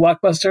E.T. was a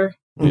blockbuster.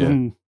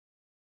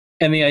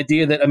 And the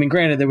idea that, I mean,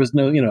 granted, there was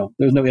no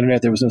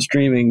internet, there was no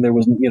streaming, there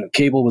wasn't, you know,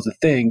 cable was a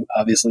thing,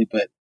 obviously.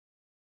 But,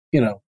 you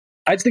know,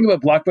 I just think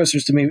about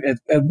blockbusters to me.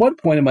 At one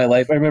point in my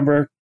life, I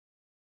remember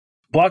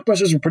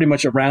blockbusters were pretty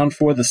much around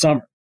for the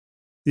summer.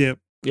 Yep.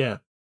 Yeah.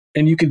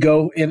 And you could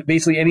go in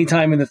basically any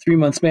time in the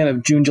 3-month span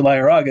of June, July,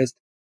 or August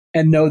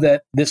and know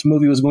that this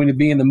movie was going to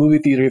be in the movie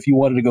theater if you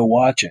wanted to go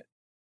watch it.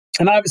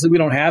 And obviously we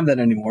don't have that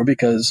anymore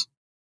because,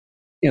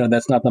 you know,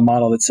 that's not the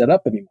model that's set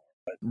up anymore.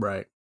 But,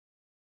 right.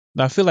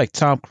 I feel like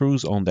Tom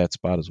Cruise owned that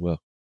spot as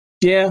well.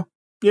 Yeah.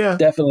 Yeah.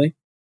 Definitely.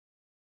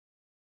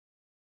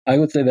 I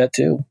would say that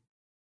too.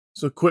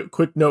 So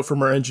quick note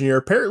from our engineer.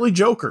 Apparently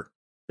Joker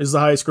is the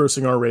highest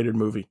grossing R-rated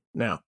movie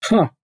now.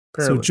 Huh.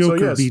 Apparently. So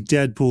Joker beat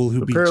Deadpool,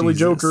 who apparently beat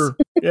Jesus. Joker.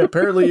 Yeah,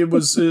 apparently it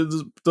was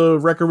the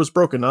record was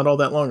broken not all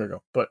that long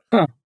ago. But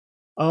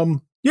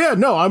yeah,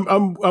 no,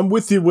 I'm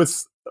with you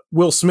with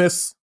Will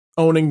Smith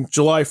owning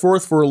July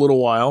 4th for a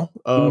little while.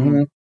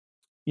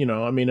 You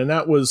know, I mean, and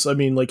that was, I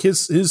mean, like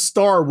his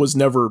star was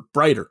never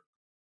brighter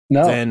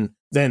than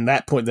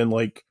that point. Than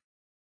like,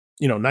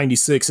 you know,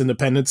 96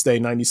 Independence Day,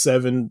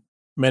 97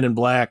 Men in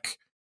Black.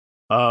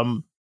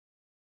 And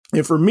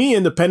for me,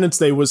 Independence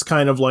Day was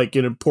kind of like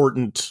an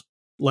important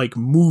like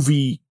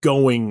movie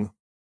going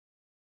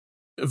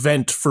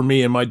event for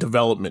me in my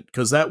development,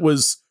 because that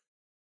was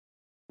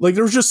like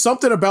there was just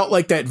something about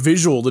like that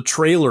visual, the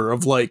trailer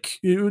of like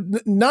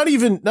not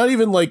even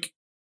like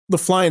the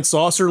flying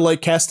saucer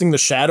like casting the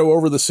shadow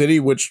over the city,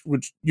 which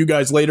you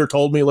guys later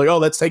told me like, oh,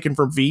 that's taken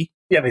from V.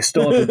 Yeah, they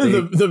stole it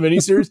from the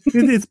miniseries.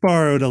 It's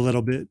borrowed a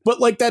little bit, but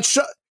like that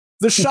shot,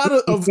 the shot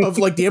of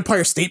like the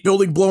Empire State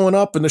Building blowing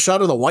up and the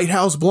shot of the White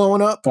House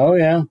blowing up. Oh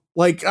yeah,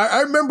 like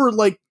I remember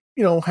like,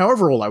 you know,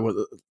 however old I was,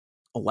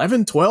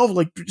 11, 12,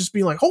 like just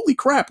being like, holy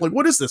crap, like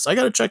what is this? I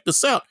got to check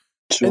this out.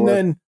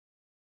 sure.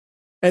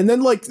 And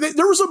then like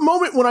there was a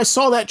moment when I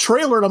saw that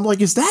trailer and I'm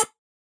like, is that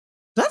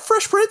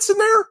Fresh Prince in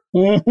there?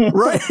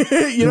 Right.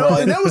 You know,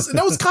 and that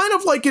was kind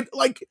of like it,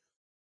 like,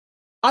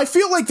 I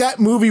feel like that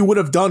movie would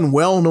have done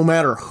well no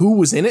matter who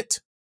was in it.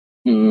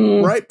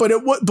 Right.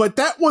 But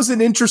that was an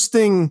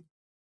interesting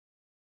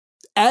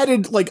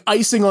added like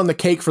icing on the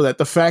cake for that.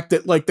 The fact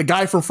that like the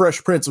guy from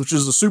Fresh Prince, which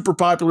is a super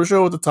popular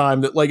show at the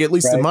time, that like, at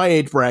least in my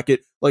age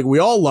bracket, like we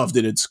all loved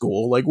it in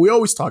school. Like we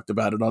always talked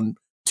about it on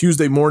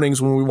Tuesday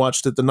mornings when we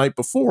watched it the night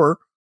before.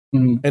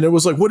 And it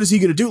was like, what is he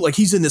going to do? Like,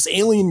 he's in this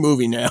alien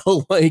movie now.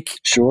 Like,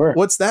 sure.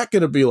 What's that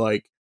going to be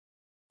like?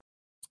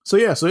 So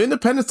yeah, so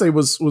Independence Day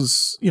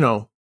was, you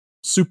know,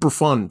 super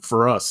fun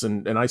for us.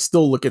 And I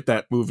still look at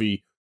that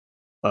movie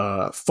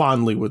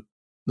fondly with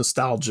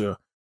nostalgia.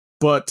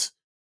 But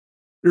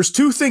there's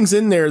two things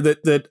in there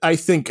that I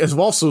think have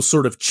also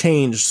sort of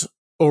changed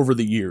over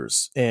the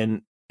years.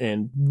 And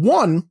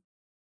one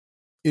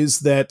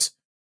is that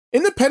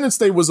Independence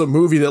Day was a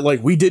movie that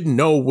like we didn't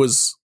know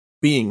was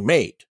being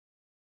made.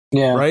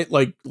 Yeah. Right?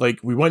 Like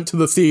we went to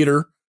the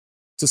theater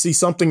to see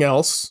something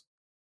else.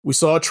 We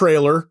saw a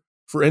trailer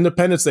for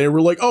Independence Day and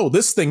we're like, oh,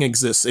 this thing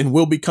exists and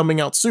will be coming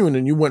out soon.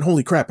 And you went,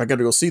 holy crap, I got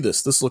to go see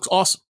this. This looks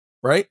awesome.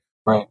 Right?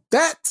 Right.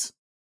 That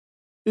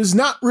is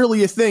not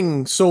really a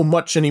thing so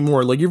much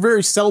anymore. Like you're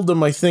very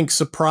seldom, I think,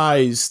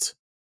 surprised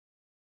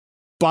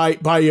by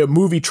a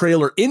movie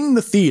trailer in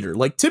the theater.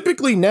 Like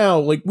typically now,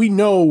 like we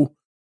know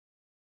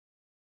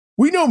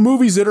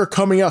movies that are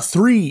coming out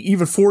 3,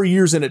 even 4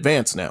 years in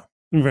advance now.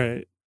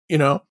 Right. You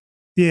know?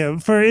 Yeah,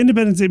 for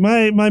Independence Day,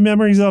 my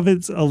memories of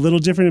it's a little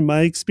different in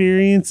my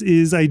experience.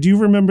 Is I do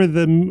remember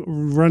them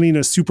running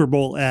a Super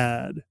Bowl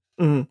ad.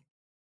 Mm-hmm.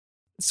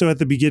 So at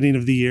the beginning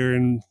of the year,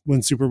 and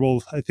when Super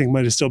Bowl, I think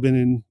might have still been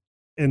in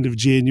end of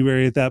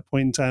January at that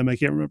point in time. I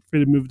can't remember if it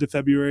had moved to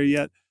February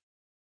yet.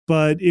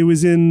 But it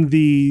was in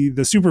the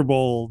Super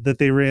Bowl that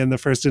they ran the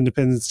first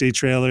Independence Day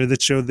trailer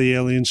that showed the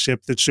alien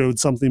ship, that showed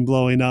something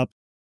blowing up.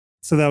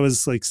 So that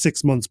was like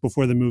 6 months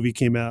before the movie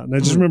came out. And I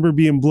just remember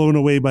being blown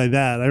away by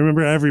that. I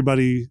remember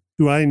everybody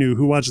who I knew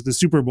who watched the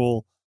Super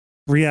Bowl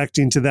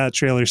reacting to that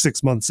trailer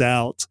 6 months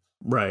out.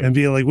 Right. And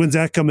being like, when's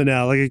that coming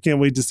out? Like, I can't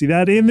wait to see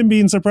that. And then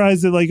being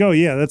surprised that like, oh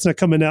yeah, that's not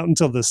coming out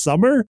until the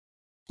summer.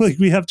 Like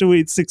we have to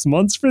wait 6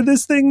 months for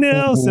this thing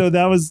now. So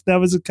that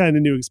was a kind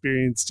of new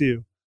experience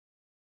too.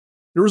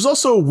 There was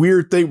also a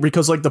weird thing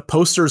because like the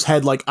posters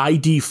had like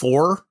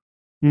ID4.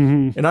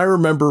 Mm-hmm. And I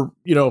remember,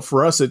 you know,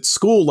 for us at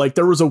school, like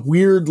there was a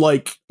weird,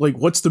 like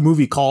what's the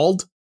movie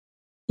called?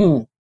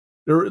 There,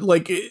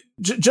 like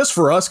just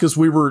for us, because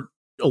we were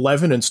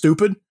 11 and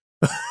stupid,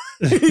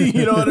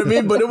 you know what I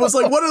mean? But it was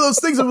like one of those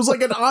things. It was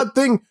like an odd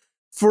thing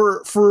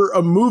for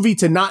a movie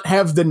to not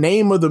have the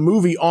name of the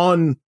movie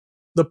on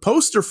the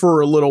poster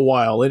for a little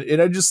while.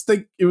 And I just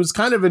think it was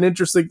kind of an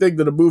interesting thing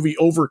that a movie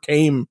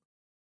overcame,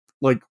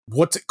 like,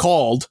 what's it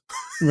called?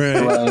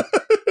 Right.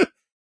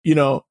 You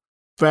know,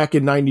 back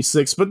in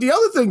 96. But the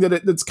other thing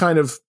that's kind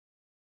of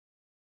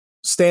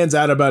stands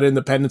out about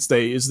Independence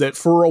Day is that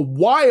for a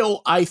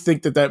while, I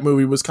think that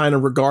movie was kind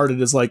of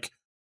regarded as like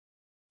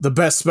the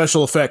best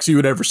special effects you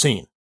had ever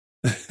seen.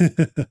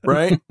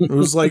 Right? It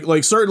was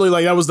like certainly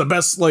like that was the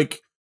best,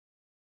 like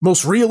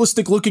most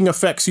realistic looking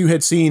effects you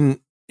had seen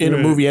in a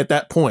movie at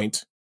that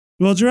point.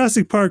 Well,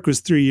 Jurassic Park was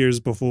 3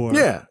 years before.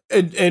 Yeah.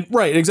 And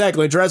right,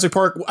 exactly. Jurassic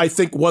Park, I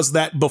think, was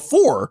that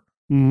before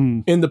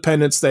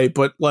Independence Day,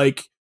 but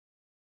like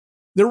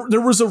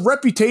there was a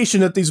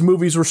reputation that these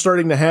movies were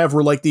starting to have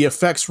where like the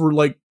effects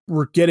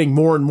were getting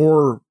more and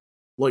more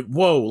like,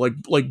 whoa,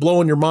 like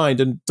blowing your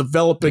mind and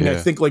developing, I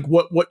think, like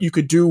what you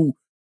could do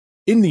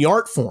in the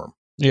art form.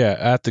 Yeah,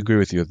 I have to agree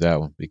with you with that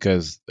one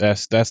because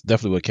that's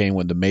definitely what came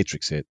when The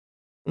Matrix hit,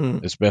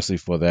 especially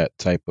for that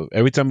type of.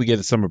 Every time we get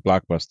a summer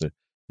blockbuster,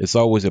 it's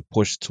always a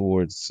push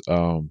towards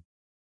how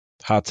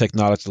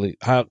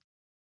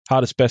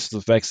the special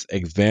effects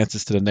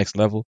advances to the next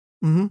level,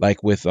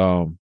 like with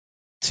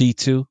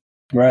T2.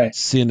 Right.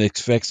 Seeing the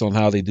effects on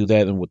how they do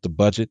that and with the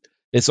budget,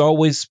 it's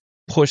always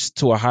pushed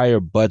to a higher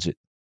budget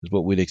is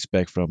what we'd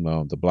expect from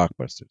the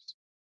blockbusters.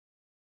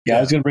 Yeah, I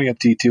was going to bring up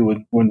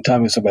T2 when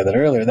Tommy was talking about that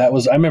earlier.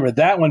 I remember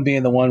that one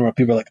being the one where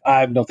people are like,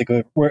 I don't think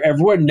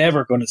we're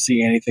never going to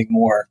see anything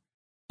more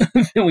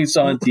than we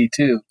saw in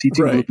T2. T2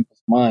 blew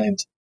people's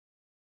minds.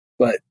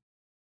 But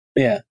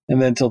yeah,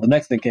 and then until the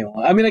next thing came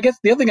along. I mean, I guess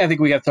the other thing I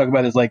think we got to talk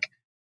about is like,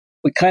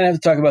 we kind of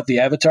have to talk about the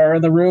Avatar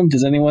in the room.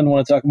 Does anyone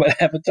want to talk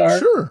about Avatar?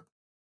 Sure.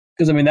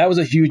 Because I mean, that was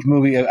a huge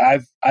movie.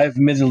 I've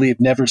admittedly have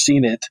never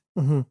seen it,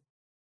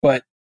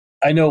 but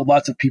I know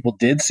lots of people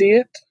did see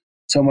it.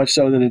 So much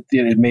so that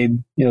it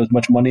made as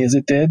much money as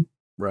it did.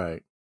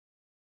 Right.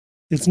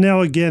 It's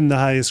now again the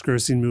highest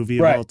grossing movie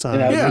of all time.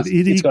 Yeah,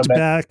 it eked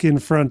back in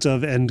front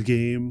of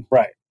Endgame.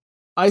 Right.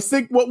 I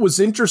think what was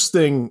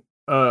interesting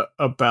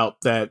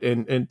about that,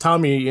 and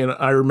Tommy and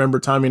I remember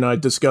Tommy and I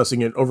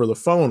discussing it over the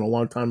phone a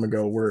long time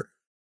ago,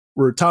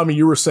 where Tommy,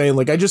 you were saying,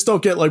 like, I just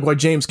don't get like why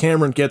James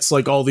Cameron gets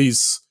like all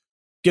these,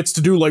 gets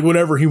to do like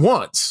whatever he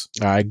wants.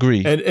 I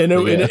agree.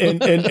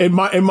 And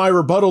my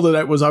rebuttal to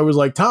that was, I was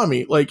like,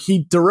 Tommy, like,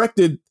 he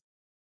directed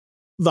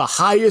the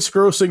highest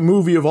grossing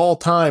movie of all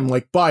time,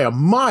 like by a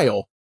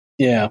mile.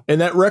 Yeah. And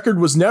that record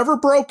was never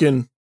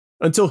broken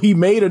until he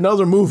made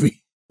another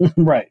movie.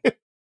 Right.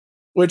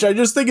 Which I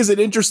just think is an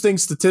interesting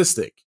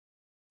statistic.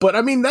 But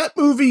I mean, that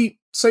movie,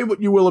 say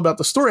what you will about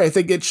the story, I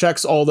think it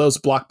checks all those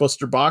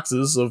blockbuster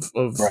boxes of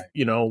right.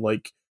 You know,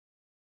 like,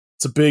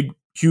 it's a big,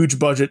 huge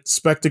budget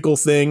spectacle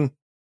thing.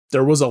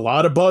 There was a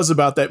lot of buzz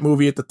about that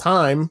movie at the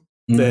time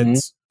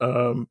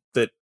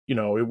that, you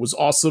know, it was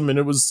awesome. And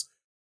it was,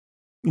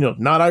 you know,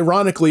 not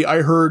ironically,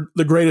 I heard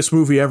the greatest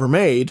movie ever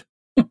made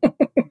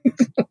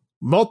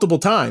multiple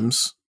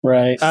times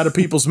out of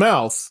people's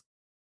mouth.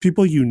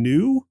 People you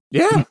knew?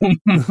 Yeah.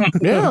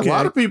 Yeah, okay. A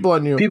lot of people I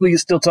knew. People you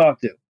still talk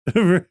to.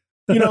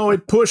 You know,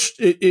 it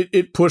pushed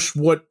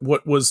what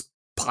was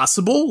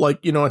possible. Like,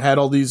 you know, it had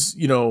all these,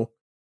 you know,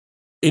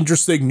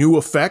 interesting new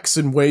effects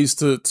and ways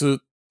to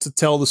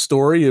tell the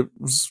story. It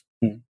was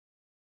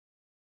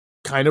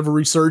kind of a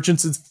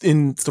resurgence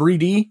in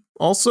 3D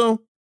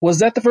also. Was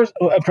that the first?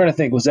 I'm trying to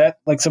think. Was that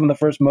like some of the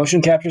first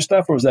motion capture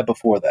stuff, or was that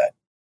before that?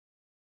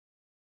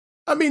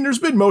 I mean, there's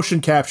been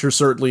motion capture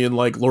certainly in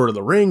like Lord of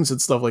the Rings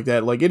and stuff like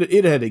that. Like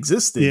it had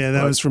existed. Yeah,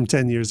 that was from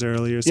 10 years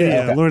earlier. So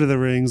yeah, okay. Lord of the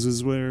Rings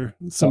was where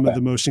some of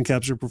the motion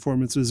capture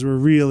performances were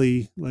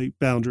really like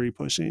boundary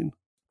pushing.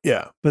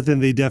 Yeah. But then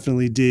they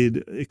definitely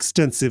did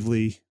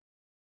extensively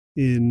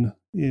in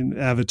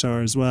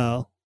Avatar as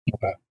well.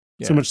 Okay.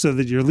 Yeah. So much so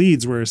that your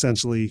leads were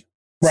essentially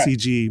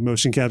CG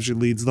motion capture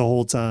leads the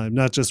whole time,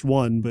 not just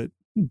one,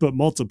 but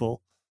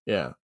multiple.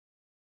 Yeah.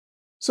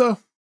 So,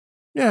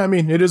 yeah, I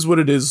mean, it is what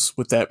it is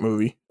with that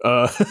movie.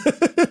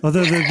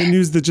 Although the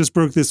news that just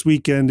broke this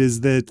weekend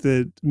is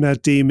that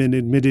Matt Damon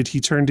admitted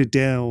he turned it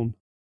down.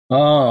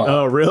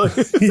 Oh, really?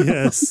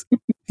 Yes.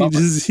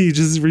 He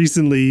just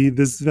recently,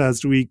 this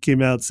past week,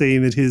 came out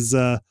saying that his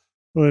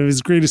one of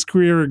his greatest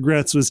career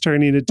regrets was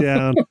turning it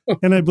down.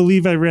 And I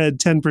believe I read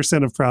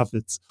 10% of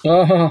profits.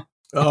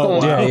 Oh,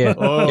 wow. Yeah.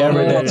 Oh, I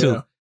read that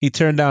too. He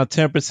turned down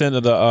 10%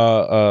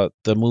 of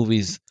the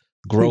movie's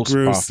gross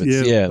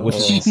profits. Yeah, which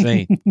is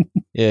insane.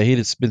 Yeah, he'd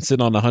have been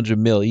sitting on 100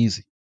 mil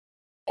easy.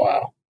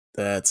 Wow.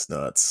 That's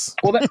nuts.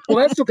 Well,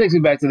 that still takes me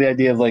back to the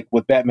idea of, like,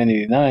 with Batman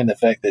 89, the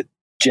fact that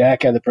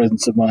Jack had the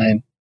presence of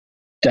mind,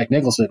 Jack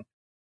Nicholson,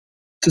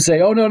 to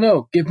say, "Oh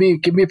no, give me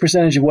a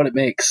percentage of what it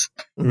makes."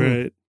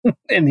 Right.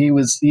 And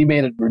he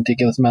made a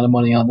ridiculous amount of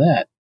money on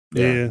that.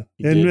 Yeah.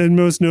 And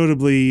most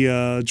notably,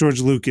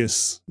 George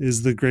Lucas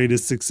is the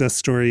greatest success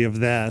story of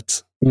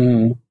that.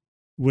 Mm-hmm.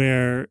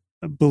 Where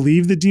I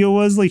believe the deal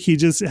was like he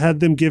just had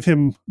them give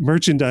him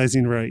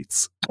merchandising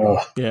rights. Oh.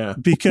 Yeah.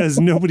 Because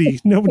nobody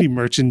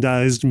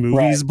merchandised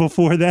movies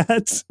before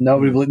that.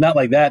 Nobody, not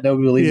like that.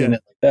 Nobody believes in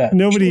it like that.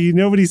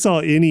 Nobody saw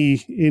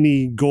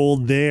any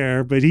gold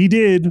there, but he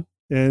did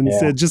and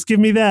said, "Just give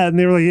me that." And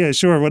they were like, "Yeah,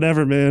 sure,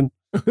 whatever, man."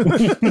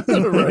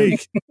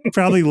 Like,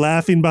 probably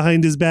laughing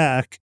behind his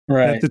back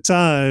at the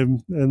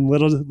time, and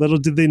little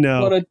did they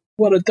know.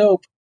 What a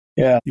dope.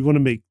 Yeah. You want to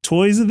make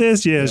toys of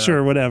this? Yeah,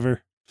 sure,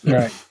 whatever.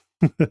 Right.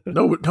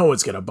 No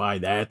one's gonna buy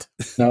that.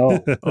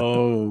 No.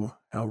 Oh,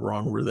 how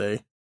wrong were they?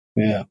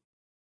 Yeah.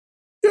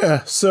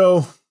 Yeah.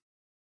 So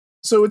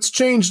it's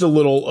changed a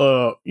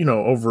little, you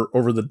know,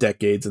 over the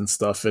decades and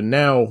stuff, and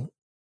now,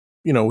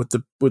 you know, with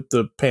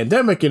the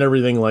pandemic and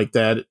everything like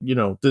that, you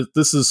know,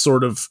 this is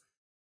sort of,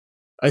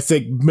 I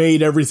think,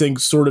 made everything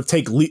sort of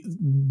take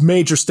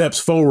major steps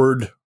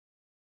forward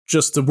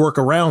just to work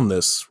around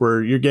this,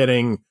 where you're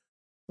getting,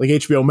 like,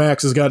 HBO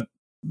Max has got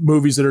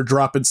movies that are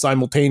dropping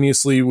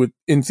simultaneously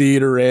in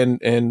theater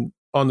and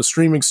on the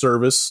streaming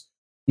service,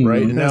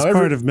 right? And as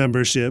part of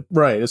membership,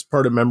 right? As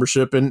part of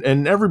membership,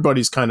 and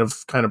everybody's kind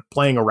of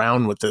playing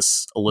around with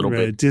this a little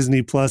bit.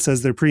 Disney Plus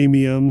has their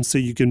premium, so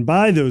you can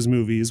buy those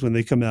movies when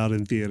they come out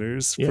in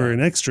theaters for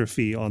an extra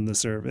fee on the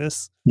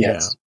service.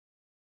 Yes. Yeah.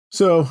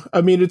 So,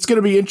 I mean, it's going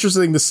to be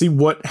interesting to see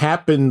what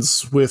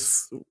happens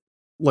with,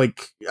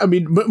 like, I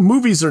mean,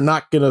 movies are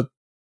not going to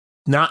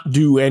not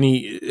do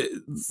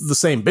the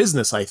same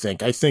business. I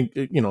think,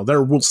 you know,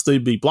 there will still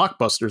be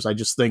blockbusters. I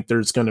just think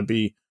there's going to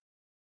be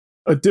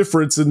a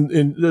difference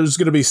in there's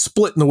going to be a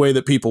split in the way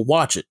that people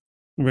watch it.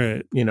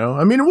 Right. You know,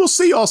 I mean, we'll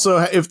see also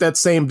if that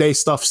same day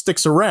stuff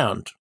sticks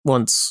around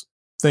once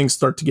things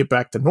start to get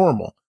back to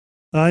normal.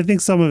 I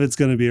think some of it's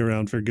going to be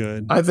around for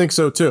good. I think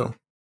so too.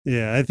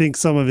 Yeah, I think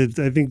some of it,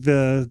 I think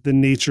the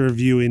nature of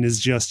viewing is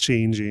just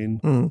changing.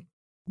 Mm.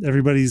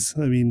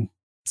 I mean,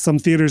 some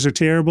theaters are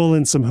terrible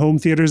and some home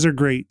theaters are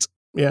great.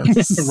 Yeah.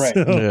 Right.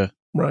 Yeah.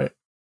 Right.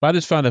 I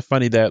just found it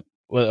funny that,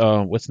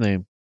 what's his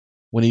name?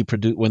 When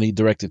he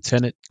directed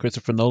Tenet,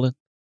 Christopher Nolan,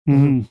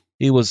 mm-hmm.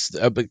 he was,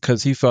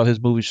 because he felt his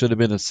movie should have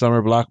been a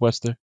summer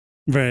blockbuster.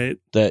 Right.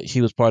 that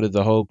he was part of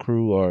the whole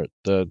crew or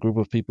the group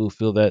of people who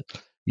feel that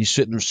you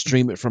shouldn't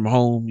stream it from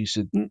home. You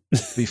should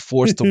be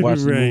forced to watch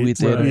the movie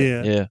theater.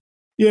 Right.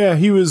 Yeah.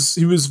 He was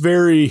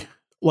very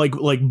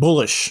like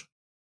bullish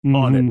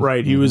on it,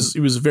 right? He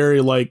was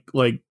very like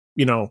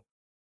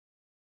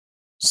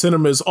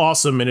cinema is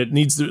awesome and it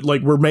needs to,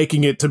 like, we're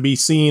making it to be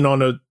seen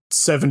on a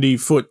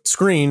 70-foot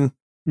screen.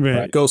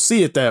 Right. Go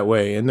see it that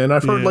way. And then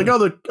I've heard like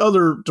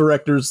other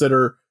directors that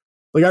are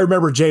like, I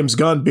remember James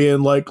Gunn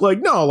being like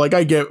no, like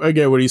I get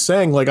what he's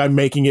saying. Like, I'm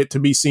making it to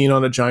be seen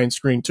on a giant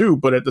screen too,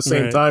 but at the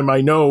same time,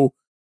 I know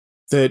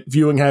that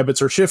viewing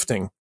habits are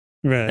shifting.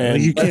 Right. And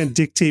like, you can't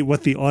dictate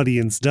what the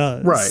audience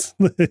does. Right.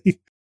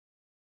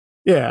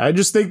 Yeah, I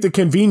just think the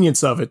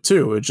convenience of it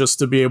too. It's just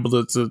to be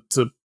able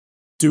to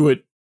do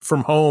it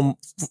from home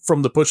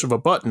from the push of a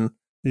button.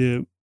 Yeah.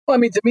 Well, I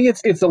mean, to me,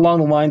 it's along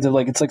the lines of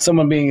like, it's like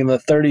someone being in the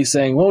 30s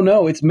saying, "Oh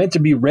no, it's meant to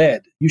be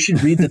read. You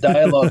should read the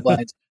dialogue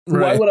lines."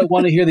 Why would I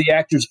want to hear the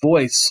actor's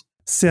voice?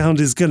 Sound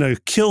is gonna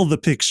kill the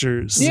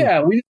pictures.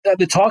 Yeah,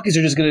 the talkies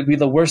are just going to be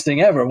the worst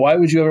thing ever. Why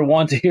would you ever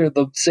want to hear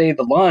say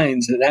the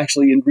lines and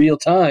actually in real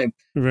time?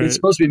 Right. It's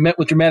supposed to be met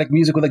with dramatic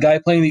music with a guy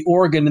playing the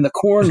organ in the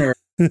corner.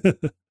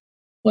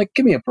 Like,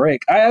 give me a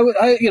break.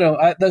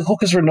 The whole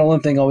Christopher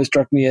Nolan thing always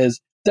struck me as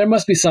there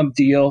must be some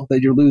deal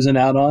that you're losing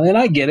out on, and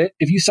I get it.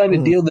 If you signed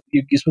a deal that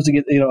you're supposed to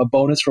get, a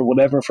bonus for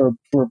whatever for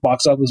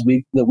box office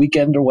week, the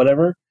weekend or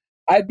whatever,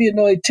 I'd be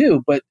annoyed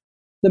too. But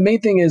the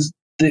main thing is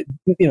that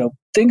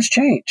things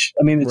change.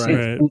 I mean, it's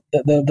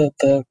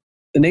the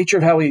nature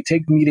of how we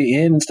take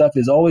media in and stuff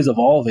is always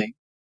evolving.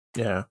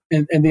 Yeah,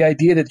 and the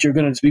idea that you're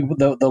going to be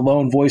the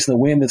lone voice in the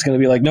wind that's going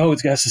to be like, no,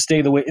 it's got to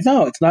stay the way.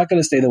 No, it's not going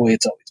to stay the way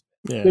it's always been.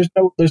 Yeah.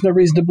 There's no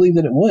reason to believe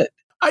that it would.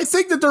 I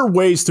think that there are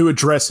ways to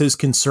address his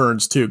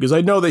concerns too, because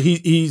I know that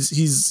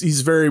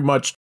he's very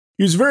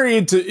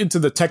into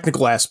the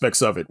technical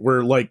aspects of it,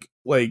 where like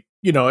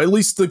at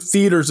least the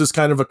theaters is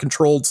kind of a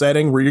controlled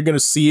setting where you're going to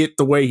see it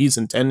the way he's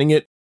intending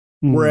it,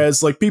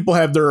 whereas like people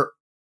have their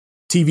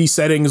TV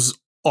settings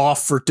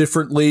off for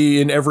differently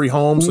in every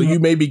home, so you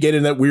may be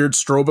getting that weird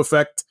strobe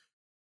effect,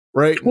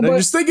 right? Well, and I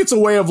just think it's a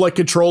way of like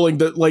controlling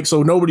that, like,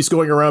 so nobody's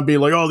going around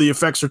being like, "Oh, the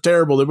effects are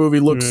terrible, the movie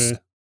looks."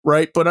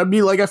 Right, but I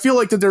mean, like, I feel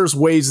like that there's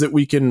ways that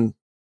we can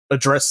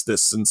address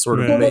this and sort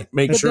of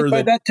make sure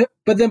that.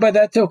 But then, by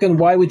that token,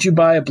 why would you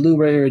buy a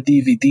Blu-ray or a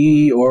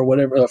DVD or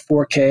whatever, a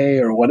 4K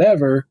or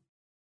whatever?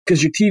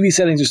 Because your TV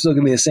settings are still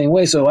going to be the same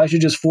way. So I should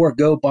just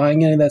forego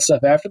buying any of that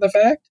stuff after the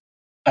fact.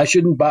 I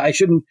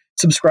shouldn't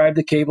subscribe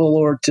to cable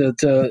or to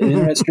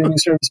internet streaming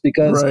service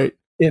because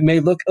it may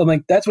look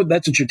like that's what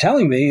you're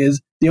telling me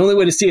is the only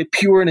way to see it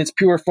pure in its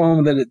pure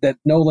form that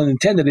Nolan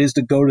intended is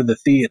to go to the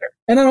theater.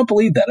 And I don't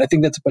believe that. I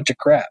think that's a bunch of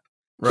crap.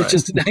 Right. It's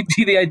just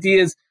the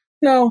idea is,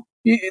 no,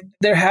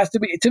 there has to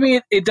be, to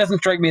me, it doesn't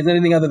strike me as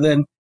anything other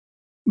than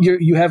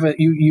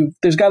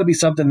there's got to be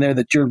something there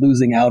that you're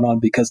losing out on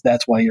because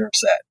that's why you're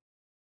upset.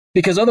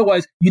 Because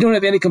otherwise you don't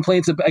have any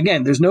complaints about,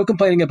 again, there's no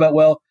complaining about,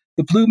 well,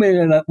 the blue may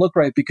not look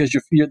right because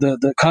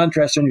the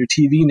contrast on your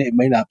TV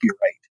may not be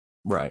right.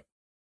 Right.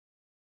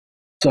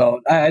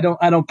 So I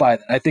don't buy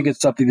that. I think it's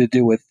something to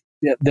do with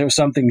there's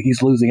something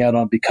he's losing out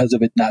on because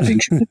of it not being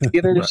shown in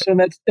theaters, and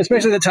that's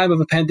especially at the time of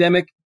a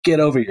pandemic.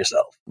 Get over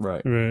yourself.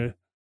 Right.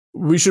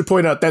 We should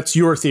point out that's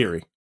your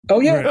theory.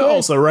 Oh yeah. Right.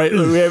 Also, right?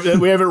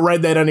 We haven't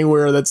read that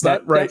anywhere. That's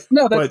not right.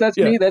 That's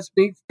me. That's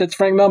me. That's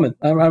Frank Melman.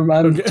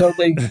 I'm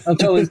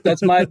totally.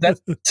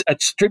 That's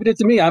attributed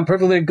to me. I'm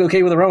perfectly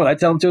okay with the Roman. I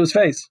tell him to his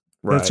face.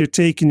 Right. That's your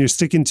take, and you're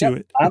sticking to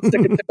it. I'm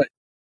sticking to it.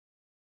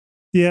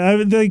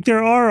 Yeah,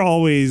 there are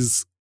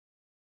always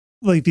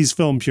like these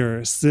film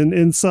purists,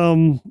 and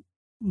some,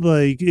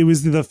 like, it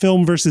was the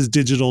film versus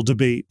digital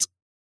debate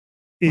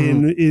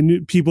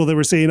in people that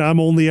were saying, I'm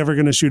only ever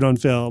going to shoot on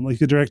film. Like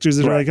the directors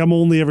that are like, I'm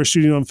only ever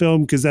shooting on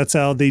film because that's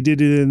how they did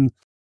it in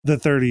the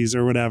 30s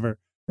or whatever,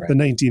 the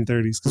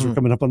 1930s, because we're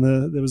coming up on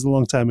that was a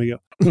long time ago.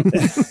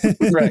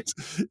 Right.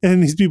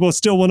 And these people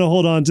still want to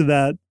hold on to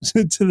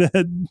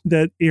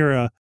that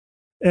era.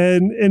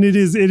 And it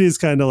is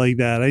kind of like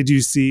that. I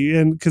do see,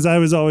 and because I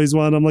was always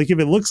one, I'm like, if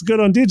it looks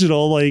good on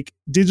digital, like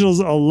digital's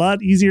a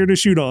lot easier to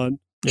shoot on,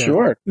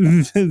 sure,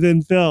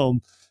 than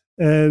film.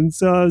 And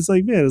so I was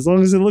like, man, as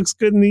long as it looks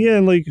good in the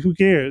end, like, who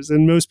cares?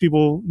 And most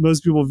people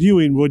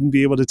viewing wouldn't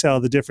be able to tell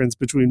the difference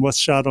between what's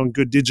shot on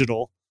good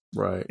digital,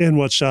 right, and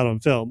what's shot on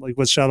film. Like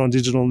what's shot on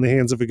digital in the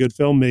hands of a good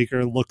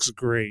filmmaker looks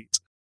great.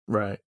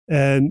 Right.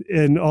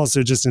 And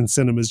also just in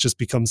cinemas just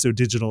become so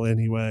digital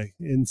anyway.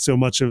 And so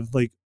much of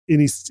like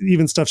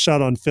even stuff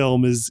shot on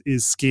film is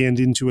scanned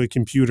into a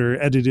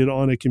computer, edited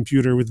on a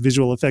computer with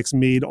visual effects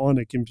made on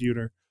a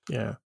computer.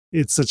 Yeah.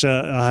 It's such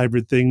a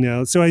hybrid thing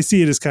now. So I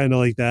see it as kind of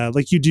like that.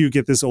 Like you do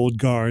get this old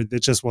guard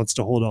that just wants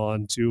to hold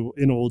on to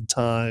an old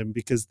time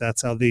because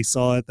that's how they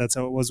saw it. That's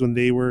how it was when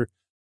they were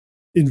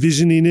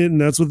envisioning it,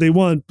 and that's what they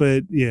want.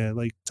 But yeah,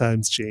 like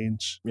times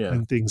change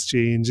and things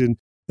change. And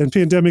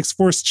pandemics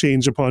forced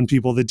change upon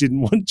people that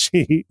didn't want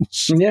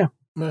change. Yeah.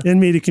 And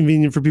made it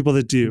convenient for people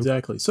that do.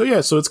 Exactly. So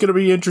yeah, so it's going to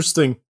be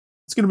interesting.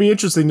 It's going to be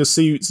interesting to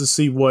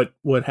see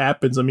what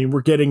happens. I mean, we're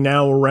getting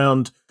now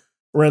around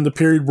around the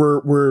period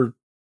where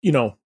you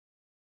know,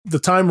 the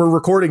time we're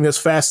recording this,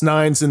 Fast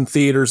 9's in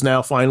theaters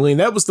now finally, and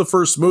that was the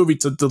first movie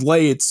to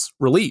delay its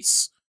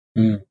release,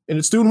 and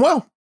it's doing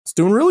well. It's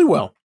doing really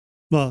well.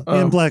 Well,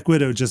 and Black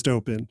Widow just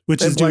opened,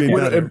 which is doing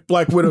better. And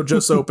Black Widow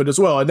just opened as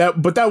well, and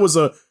that was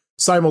a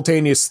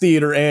simultaneous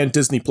theater and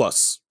Disney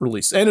Plus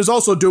release, and is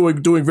also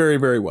doing very,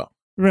 very well.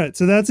 Right,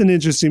 so that's an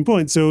interesting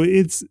point. So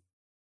it's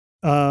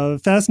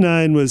Fast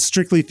 9 was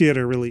strictly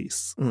theater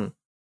release,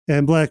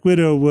 and Black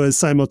Widow was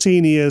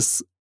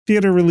simultaneous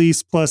theater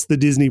release plus the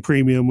Disney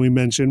Premium we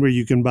mentioned, where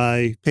you can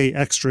pay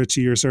extra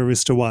to your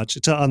service to watch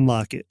it, to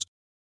unlock it,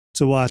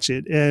 to watch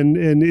it, and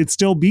it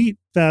still beat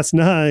Fast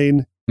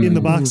 9 in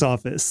the box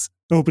office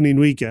opening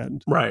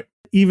weekend, right?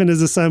 Even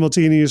as a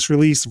simultaneous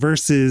release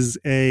versus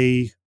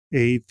a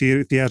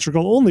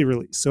theatrical only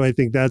release. So I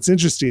think that's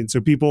interesting.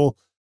 So people,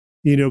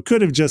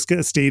 could have just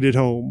stayed at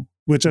home,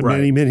 which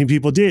many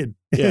people did,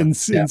 and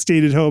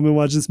stayed at home and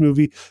watched this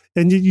movie.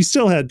 And you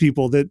still had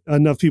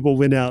enough people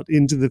went out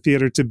into the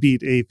theater to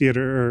beat a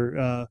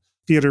theater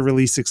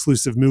release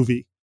exclusive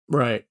movie.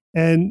 Right.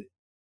 And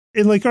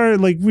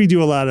we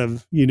do a lot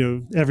of,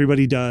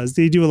 everybody does.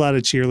 They do a lot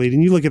of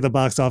cheerleading. You look at the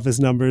box office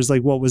numbers,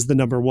 like what was the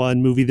number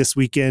one movie this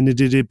weekend? And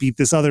did it beat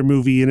this other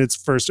movie in its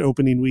first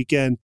opening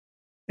weekend?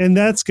 And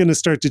that's going to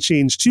start to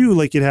change too,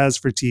 like it has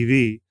for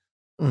TV,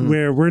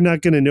 where we're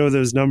not going to know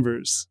those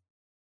numbers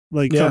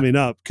coming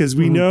up, because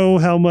we know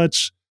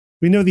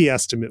we know the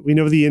estimate. We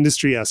know the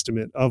industry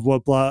estimate of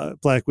what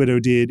Black Widow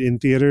did in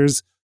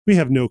theaters. We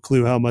have no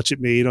clue how much it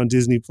made on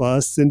Disney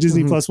Plus, and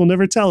Disney Plus will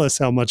never tell us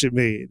how much it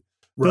made.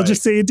 They'll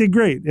just say it did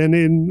great,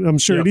 and I'm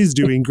sure it is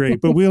doing great,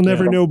 but we'll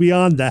never know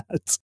beyond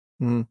that.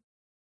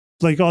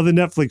 Like all the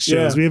Netflix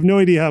shows. We have no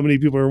idea how many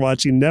people are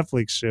watching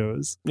Netflix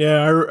shows.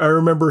 Yeah, I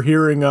remember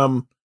hearing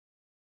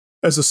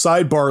as a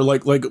sidebar,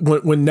 like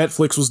when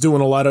Netflix was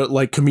doing a lot of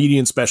like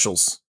comedian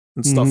specials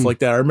and stuff like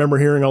that. I remember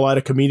hearing a lot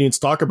of comedians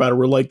talk about it.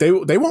 We're like,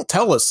 they won't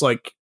tell us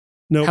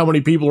how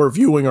many people are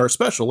viewing our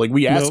special. Like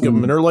we ask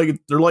them, and they're like,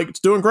 it's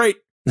doing great.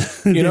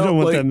 You don't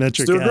want that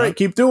metric. It's doing great.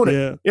 Keep doing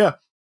it. Yeah.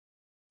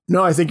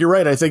 No, I think you're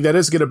right. I think that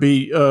is going to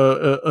be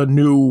a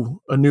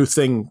new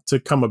thing to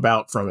come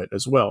about from it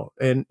as well.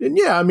 And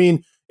yeah, I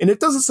mean, and it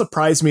doesn't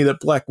surprise me that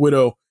Black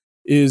Widow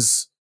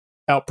is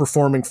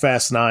outperforming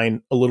Fast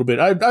 9 a little bit.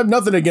 I have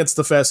nothing against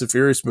the Fast and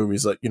Furious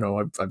movies. Like,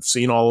 I've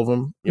seen all of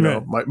them.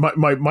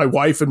 My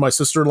wife and my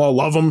sister-in-law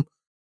love them.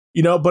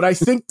 But I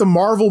think the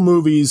Marvel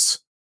movies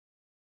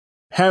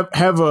have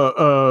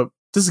a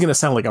this is going to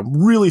sound like I'm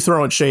really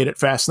throwing shade at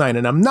Fast 9,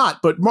 and I'm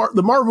not. But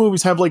the Marvel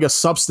movies have like a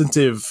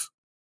substantive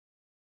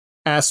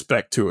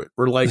aspect to it.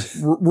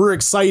 We're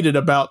excited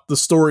about the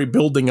story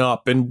building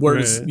up, and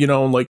where's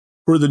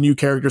where are the new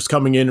characters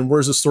coming in, and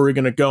where's the story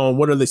going to go, and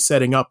what are they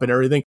setting up and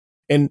everything.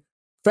 And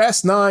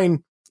Fast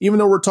 9, even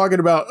though we're talking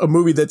about a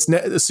movie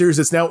a series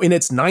that's now in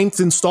its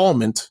 9th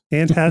installment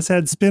and has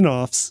had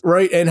spin-offs,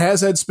 right, and has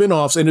had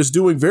spin-offs and is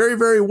doing very,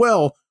 very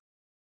well,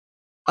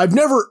 I've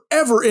never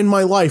ever in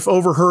my life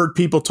overheard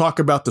people talk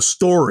about the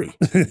story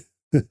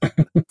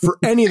for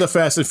any of the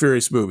Fast and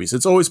Furious movies.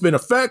 It's always been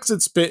effects.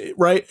 It's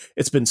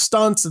been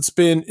stunts. It's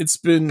been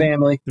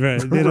family. Right.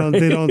 They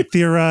don't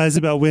theorize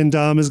about when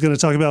Dom is going to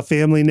talk about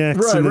family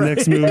next in the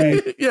next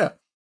movie. Yeah.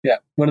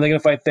 When are they going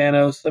to fight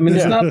Thanos? I mean,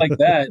 it's not like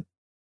that.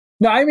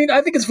 No, I mean,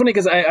 I think it's funny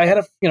because I had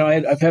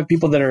I've had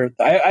people that are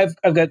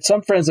I've got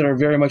some friends that are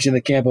very much in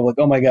the camp of like,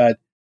 oh my God,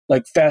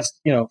 like Fast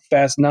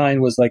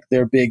 9 was like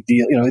their big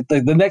deal.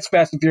 The next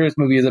Fast and Furious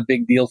movie is a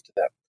big deal to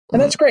them.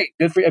 And that's great.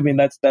 Good for you. I mean,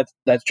 that's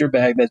your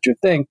bag. That's your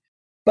thing.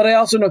 But I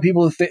also know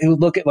people who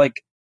look at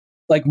like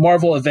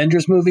Marvel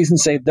Avengers movies and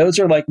say those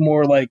are like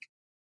more like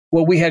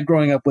what we had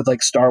growing up with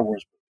like Star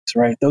Wars movies,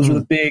 right? Those are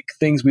the big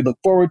things we look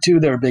forward to.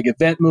 They're big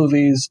event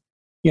movies.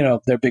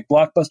 They're big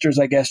blockbusters,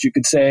 I guess you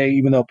could say,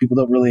 even though people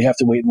don't really have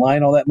to wait in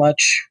line all that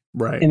much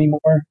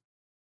anymore.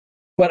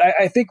 But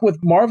I think with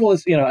Marvel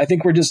is, I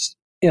think we're just,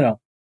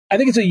 I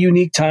think it's a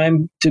unique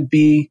time to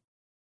be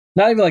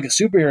not even like a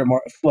superhero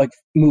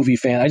movie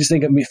fan. I just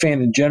think I'm a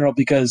fan in general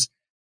because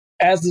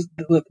as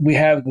we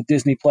have with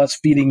Disney Plus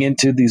feeding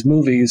into these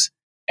movies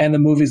and the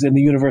movies and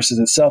the universes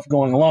itself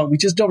going along, we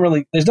just don't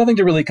really, there's nothing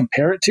to really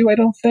compare it to, I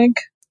don't think.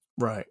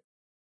 Right.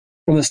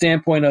 From the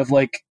standpoint of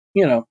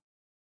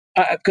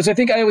because I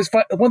think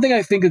one thing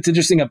I think that's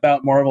interesting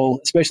about Marvel,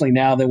 especially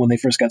now that when they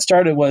first got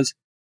started was,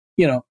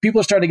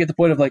 people are starting to get the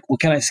point of like, well,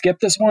 can I skip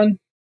this one?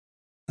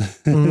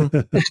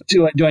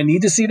 Do I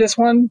need to see this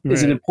one?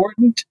 Is it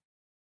important?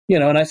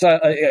 And I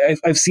thought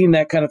I've seen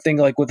that kind of thing,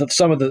 like with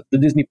some of the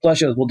Disney Plus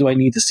shows. Well, do I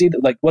need to see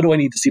that? Like, what do I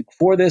need to see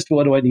before this?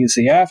 What do I need to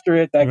see after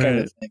it? That kind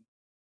of thing.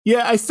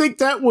 Yeah, I think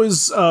that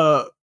was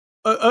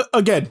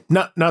again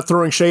not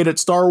throwing shade at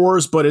Star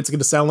Wars, but it's going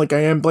to sound like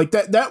I am. Like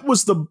that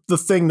was the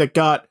thing that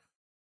got,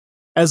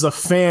 as a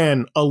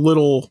fan, a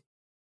little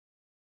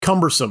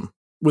cumbersome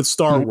with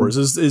Star Wars.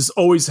 Is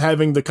always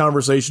having the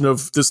conversation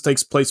of this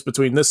takes place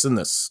between this and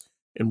this,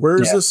 and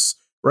where is this?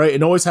 Right.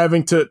 And always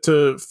having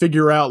to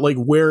figure out like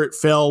where it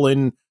fell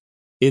in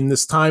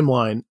this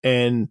timeline.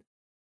 And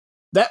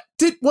that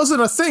wasn't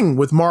a thing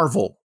with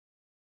Marvel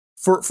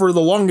for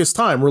the longest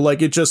time, where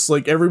like it just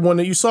like everyone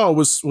that you saw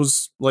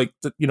was like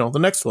the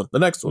next one, the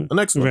next one, the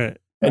next one. Right.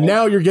 And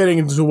now you're getting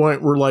into the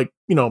point where like,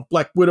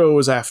 Black Widow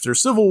is after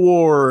Civil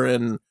War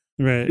and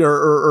Right.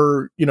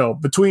 or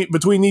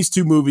between these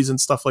two movies and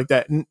stuff like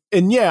that.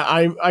 And yeah,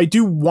 I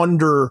do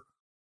wonder,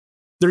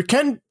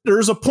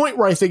 there's a point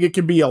where I think it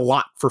can be a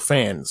lot for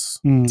fans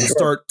to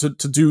start to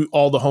do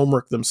all the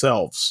homework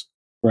themselves.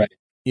 Right.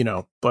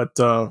 But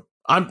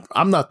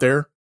I'm not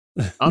there.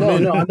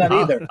 I'm not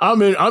either.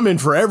 I'm in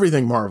for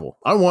everything Marvel.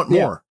 I want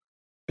more.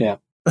 Yeah.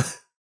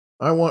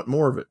 I want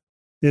more of it.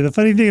 Yeah, the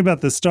funny thing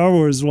about the Star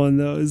Wars one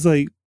though is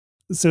like,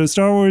 so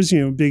Star Wars,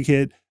 big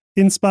hit,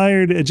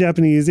 inspired a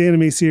Japanese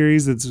anime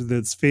series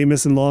that's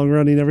famous and long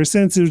running ever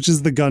since, which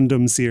is the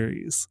Gundam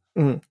series.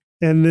 Mm-hmm.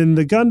 And then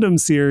the Gundam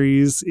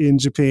series in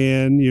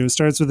Japan,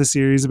 starts with a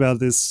series about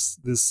this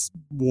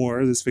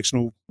war, this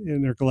fictional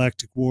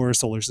intergalactic war,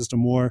 solar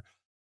system war.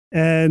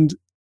 And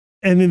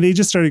then they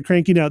just started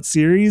cranking out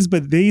series,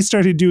 but they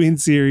started doing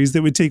series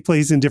that would take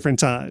place in different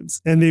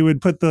times. And they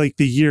would put the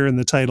year in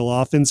the title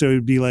often. So it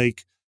would be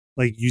like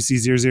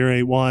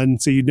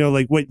UC0081. So you'd know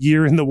like what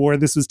year in the war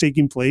this was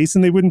taking place.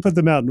 And they wouldn't put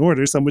them out in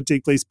order. Some would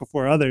take place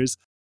before others.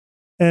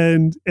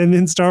 And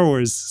then Star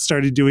Wars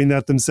started doing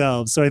that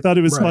themselves. So I thought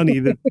it was funny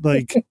that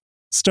like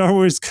Star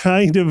Wars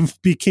kind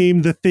of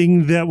became the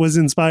thing that was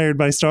inspired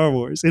by Star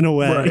Wars in a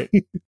way.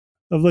 Right.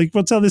 Of like,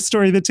 we'll tell this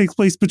story that takes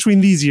place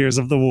between these years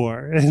of the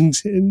war, and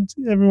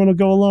everyone will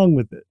go along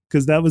with it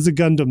because that was a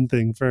Gundam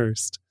thing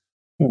first.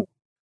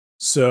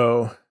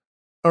 So,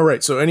 all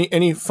right. So,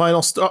 any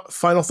final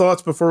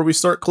thoughts before we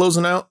start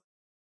closing out?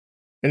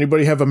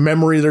 Anybody have a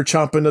memory they're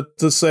chomping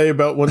to say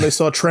about when they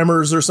saw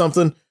Tremors or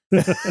something?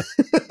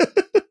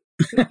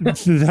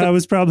 That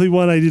was probably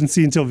one I didn't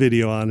see until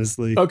video,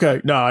 honestly.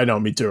 Okay, no, I know,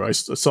 me too. I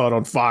saw it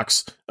on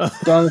Fox.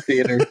 It's on the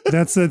theater.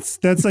 That's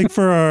like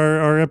for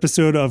our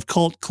episode of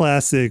cult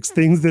classics,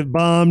 things that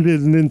bombed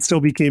and then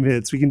still became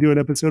hits. We can do an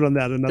episode on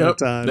that another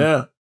time.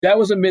 Yeah, that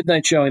was a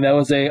midnight showing. That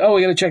was we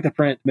got to check the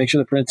print, make sure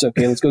the print's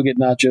okay. Let's go get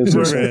nachos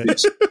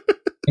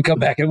and come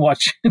back and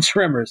watch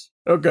Tremors.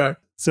 Okay.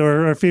 So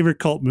our favorite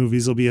cult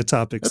movies will be a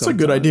topic. That's sometime. A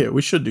good idea.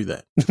 We should do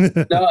that.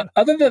 Now,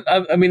 other than,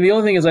 I mean, the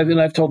only thing is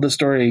I've told this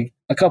story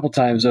a couple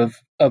times of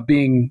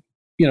being,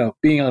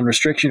 being on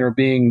restriction or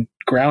being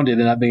grounded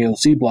and not being able to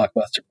see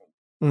Blockbuster.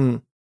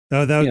 Mm.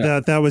 Oh,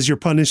 that was your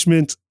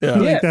punishment. Yeah.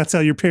 Like that's how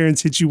your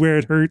parents hit you where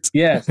it hurts.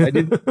 Yes, I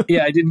did.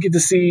 Yeah, I didn't get to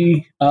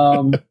see.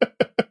 I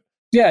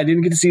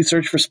didn't get to see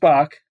Search for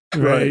Spock.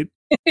 Right.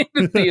 In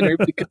the theater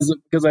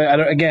because I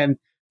don't, again,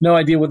 no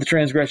idea what the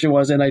transgression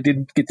was, and I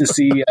didn't get to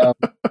see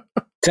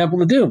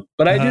Temple of Doom.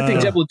 But I do think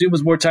Temple of Doom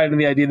was more tied to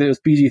the idea that it was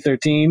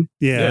PG-13.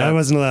 Yeah, I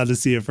wasn't allowed to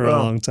see it for a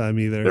long time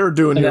either. They were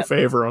doing you a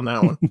favor on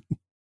that one.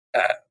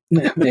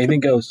 Anything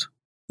goes.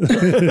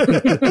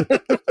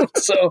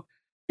 So,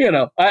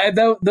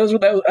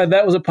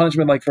 that was a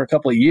punishment. Like for a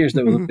couple of years,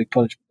 that was a big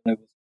punishment. I was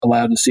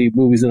allowed to see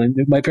movies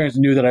that my parents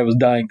knew that I was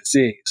dying to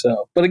see.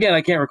 So, but again,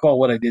 I can't recall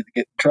what I did to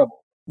get in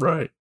trouble.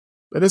 Right.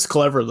 That is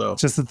clever, though.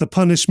 Just that the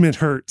punishment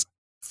hurt.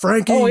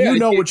 Frankie, you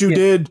know what you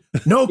did.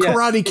 No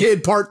Karate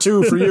Kid Part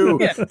 2 for you.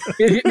 Yeah,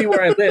 it hit me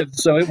where I lived,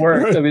 so it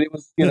worked. I mean, it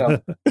was,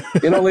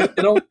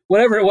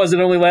 whatever it was,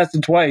 it only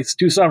lasted twice,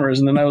 2 summers,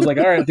 and then I was like,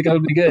 all right, I think I'll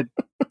be good.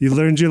 You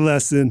learned your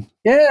lesson.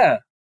 Yeah,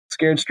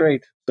 scared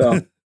straight. So,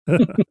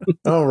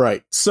 all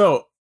right.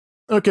 So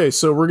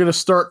we're going to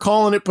start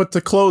calling it, but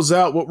to close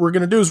out, what we're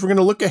going to do is we're going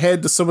to look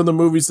ahead to some of the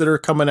movies that are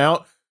coming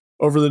out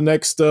over the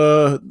next,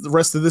 the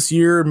rest of this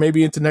year,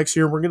 maybe into next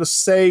year. We're going to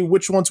say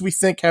which ones we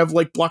think have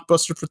like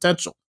blockbuster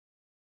potential.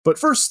 But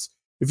first,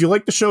 if you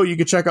like the show, you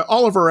can check out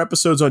all of our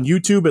episodes on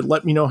YouTube at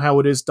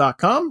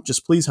letmeknowhowitis.com.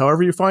 Just please,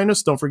 however you find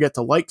us, don't forget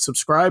to like,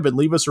 subscribe, and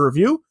leave us a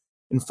review.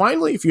 And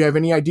finally, if you have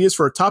any ideas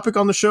for a topic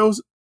on the show,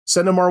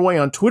 send them our way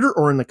on Twitter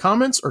or in the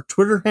comments. Our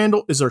Twitter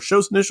handle is our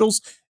show's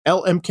initials,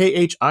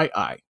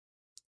 LMKHII.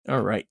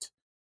 All right.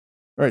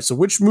 So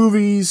which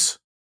movies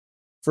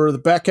for the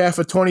back half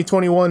of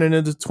 2021 and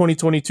into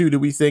 2022 do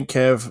we think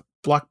have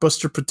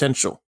blockbuster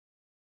potential?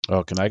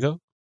 Oh, can I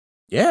go?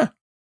 Yeah.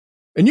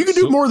 And you can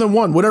do more than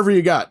one, whatever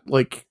you got.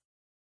 Like,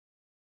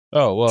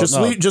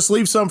 just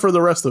leave some for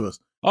the rest of us.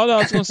 Oh, no,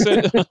 I was going to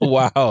say,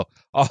 wow.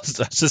 I was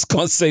just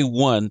going to say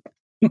one.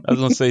 I was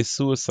going to say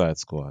Suicide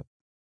Squad.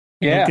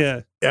 Yeah.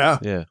 Okay.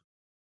 Yeah.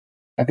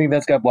 I think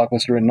that's got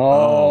blockbuster written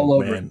all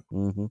over it.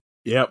 Mm-hmm.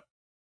 Yep.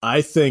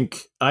 I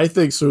think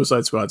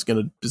Suicide Squad is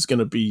gonna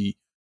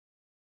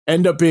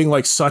end up being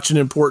like such an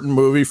important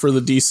movie for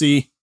the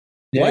DC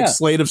like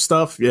slate of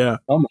stuff. Yeah.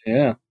 Oh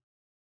yeah.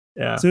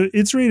 Yeah. So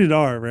it's rated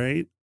R,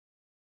 right?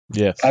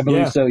 Yes. I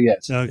believe so,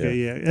 yes. Okay,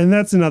 yeah. And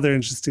that's another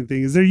interesting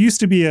thing is there used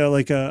to be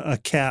a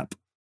cap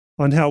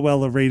on how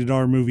well a rated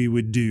R movie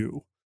would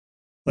do.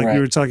 Like we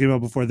were talking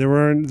about before, there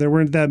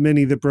weren't that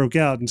many that broke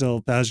out until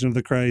Passion of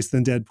the Christ,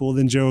 then Deadpool,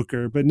 then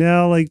Joker. But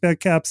now like that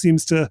cap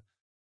seems to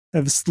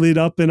have slid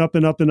up and up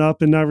and up and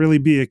up and not really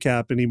be a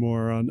cap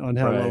anymore on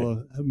how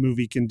well a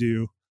movie can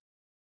do.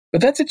 But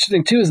that's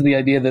interesting too, is the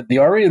idea that the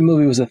R-rated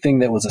movie was a thing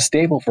that was a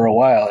staple for a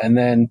while, and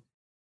then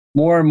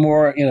more and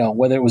more,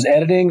 whether it was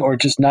editing or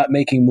just not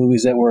making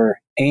movies that were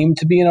aimed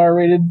to be an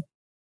R-rated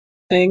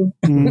thing,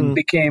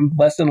 became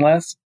less and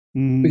less.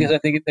 Because I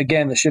think,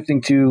 again, the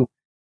shifting to,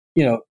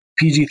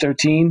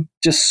 PG-13,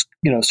 just,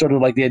 sort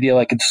of like the idea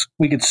like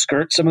we could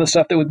skirt some of the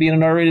stuff that would be in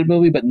an R-rated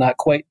movie, but not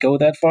quite go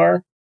that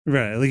far.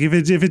 Right. Like if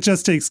it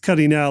just takes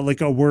cutting out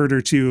like a word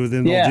or two,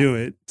 then they'll do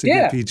it to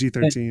get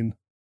PG-13.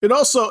 It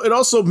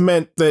also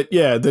meant that,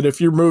 that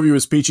if your movie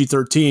was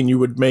PG-13, you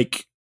would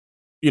make,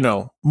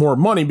 more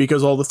money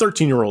because all the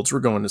 13-year-olds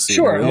were going to see it.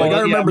 Sure. Like, I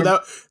remember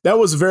that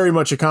was very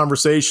much a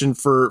conversation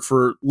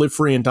for Live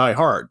Free and Die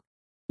Hard.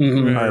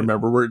 Mm-hmm. I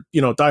remember where,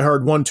 Die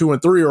Hard 1, 2,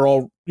 and 3 are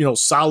all,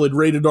 solid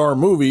rated R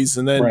movies.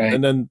 And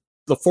then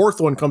the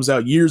fourth one comes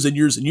out years and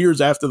years and years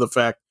after the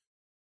fact.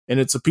 And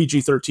it's a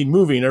PG-13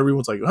 movie and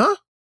everyone's like, huh?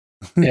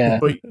 Yeah.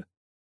 But,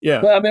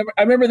 yeah. Well,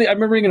 I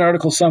remember reading an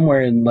article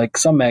somewhere in like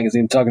some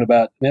magazine talking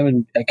about, I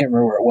can't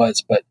remember where it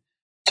was, but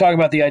talking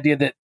about the idea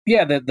that,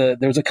 there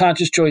was a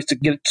conscious choice to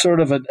get sort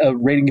of a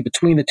rating in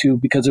between the two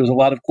because there was a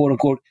lot of quote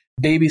unquote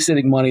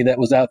babysitting money that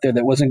was out there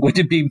that wasn't going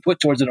to be put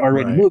towards an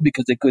R-rated movie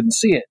because they couldn't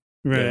see it.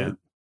 Right. Yeah.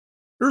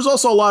 There's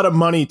also a lot of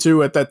money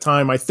too at that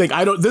time. I think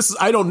I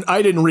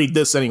didn't read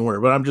this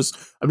anywhere, but I'm just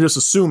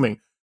assuming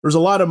there's a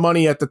lot of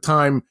money at the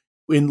time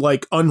in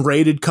like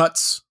unrated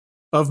cuts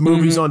of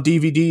movies on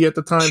DVD at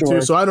the time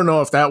too. So I don't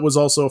know if that was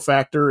also a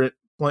factor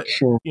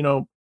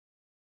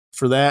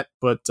for that,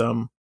 but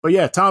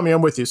yeah, Tommy,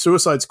 I'm with you.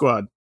 Suicide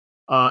Squad.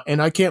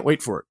 And I can't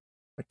wait for it.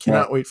 I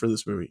cannot wait for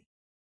this movie.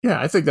 Yeah,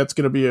 I think that's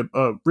going to be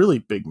a really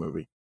big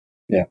movie.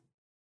 Yeah.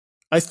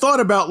 I thought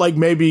about like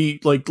maybe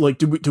like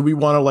do we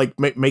want to like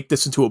make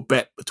this into a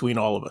bet between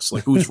all of us,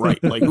 like who's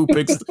right, like who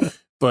picks,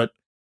 but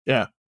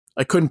yeah,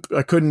 I couldn't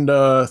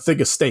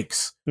think of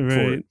stakes.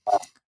 Right.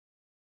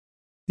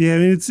 Yeah, I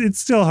mean it's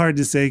still hard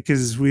to say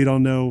because we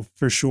don't know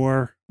for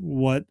sure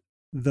what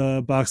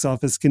the box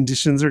office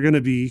conditions are going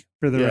to be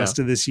for the rest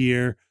of this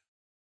year.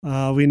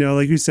 We know,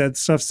 like you said,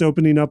 stuff's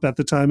opening up at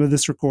the time of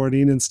this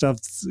recording and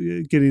stuff's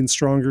getting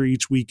stronger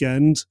each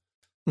weekend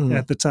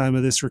at the time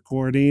of this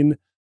recording.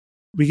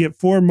 We get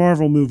 4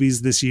 Marvel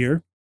movies this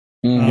year.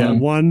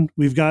 One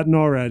we've gotten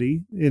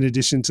already, in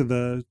addition to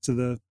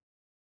the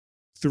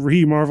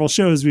 3 Marvel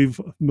shows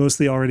we've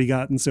mostly already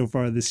gotten so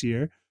far this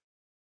year.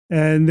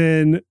 And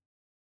then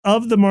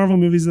of the Marvel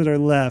movies that are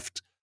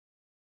left,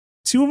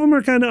 2 of them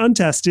are kind of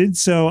untested.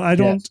 So I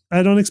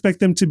don't expect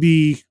them to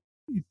be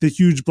the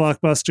huge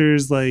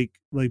blockbusters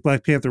like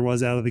Black Panther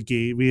was out of the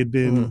gate. We had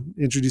been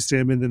introduced to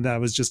him, and then that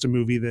was just a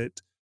movie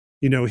that,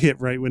 hit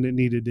right when it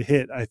needed to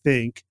hit, I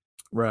think.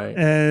 Right.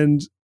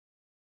 And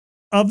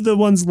of the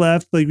ones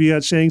left, like we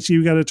got Shang-Chi,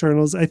 we got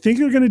Eternals, I think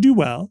they're going to do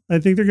well. I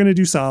think they're going to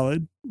do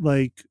solid,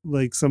 like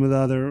some of the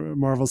other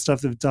Marvel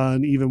stuff they've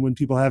done, even when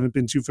people haven't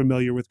been too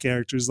familiar with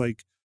characters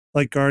like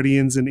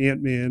Guardians and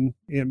Ant-Man.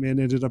 Ant-Man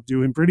ended up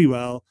doing pretty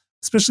well,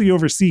 especially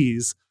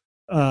overseas,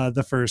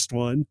 the first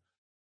one.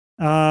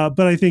 But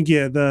I think,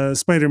 the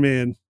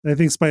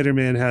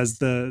Spider-Man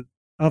has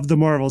of the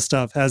Marvel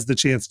stuff has the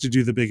chance to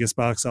do the biggest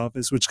box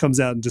office, which comes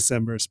out in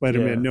December.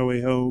 Spider-Man No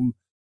Way Home,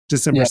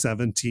 December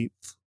 17th.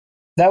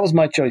 That was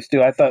my choice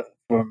too. I thought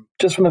from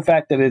the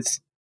fact that it's,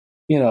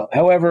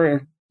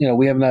 however,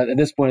 we have not, at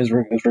this point as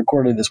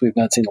recorded this, we've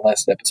not seen the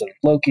last episode of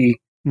Loki.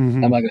 I'm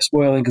not going to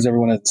spoil it because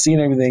everyone hasn't seen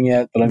everything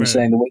yet, but I'm just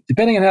saying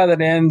depending on how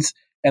that ends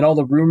and all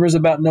the rumors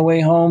about No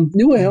Way Home,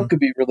 No Way Home could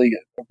be really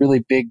a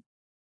really big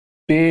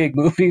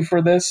movie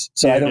for this.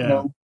 So I don't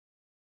know,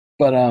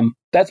 but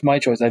that's my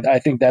choice. I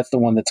think that's the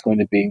one that's going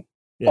to be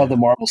of the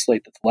Marvel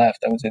slate that's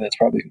left. I would say that's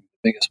probably the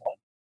biggest one.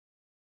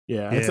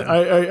 Yeah.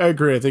 I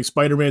agree. I think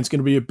Spider-Man's going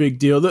to be a big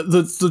deal.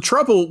 The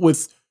trouble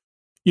with,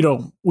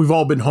 we've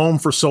all been home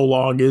for so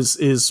long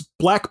is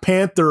Black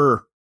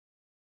Panther.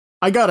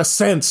 I got a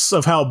sense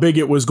of how big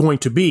it was going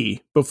to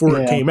be before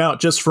it came out,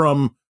 just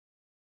from,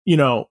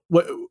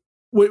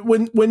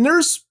 when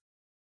there's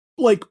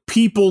like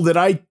people that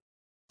I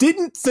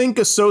didn't think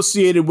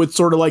associated with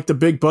sort of like the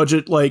big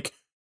budget, like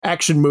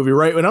action movie,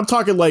 right? And I'm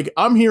talking like,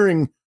 I'm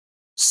hearing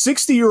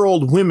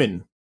 60-year-old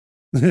women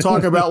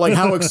talk about like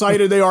how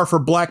excited they are for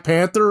Black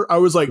Panther. I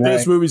was like,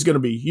 this movie's going to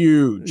be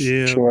huge.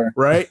 Yeah. Sure.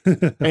 Right.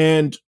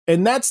 and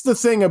that's the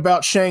thing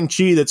about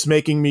Shang-Chi that's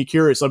making me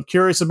curious. I'm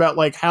curious about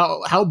like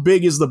how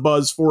big is the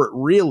buzz for it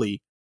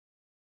really?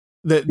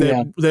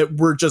 That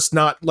we're just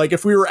not like,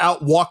 if we were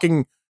out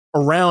walking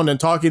around and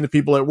talking to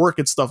people at work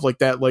and stuff like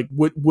that, like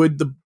would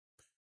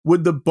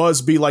the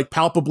buzz be like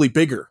palpably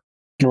bigger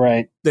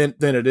than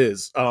it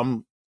is?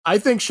 I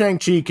think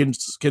Shang-Chi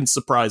can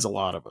surprise a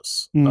lot of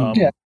us.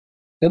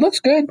 It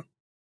looks good.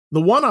 The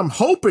one I'm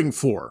hoping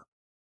for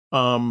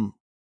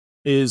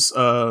is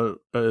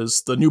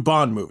the new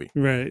Bond movie.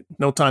 Right.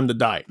 No Time to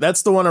Die.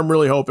 That's the one I'm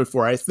really hoping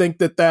for. I think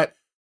that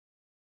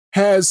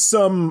has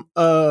some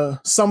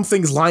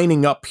things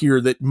lining up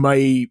here that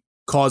may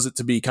cause it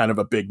to be kind of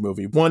a big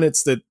movie. One,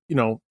 it's that,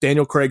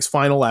 Daniel Craig's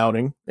final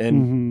outing,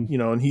 and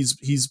and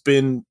he's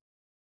been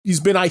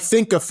I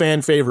think a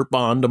fan favorite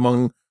Bond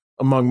among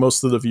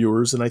most of the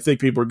viewers, and I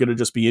think people are going to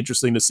just be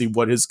interesting to see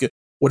what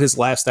his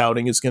last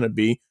outing is going to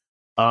be.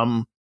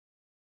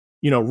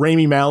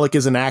 Rami Malek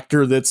is an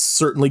actor that's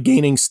certainly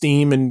gaining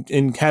steam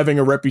and having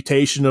a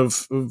reputation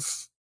of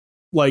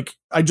like,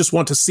 I just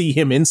want to see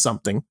him in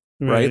something,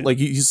 right? Like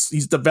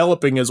he's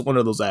developing as one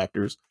of those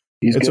actors.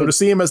 So to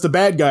see him as the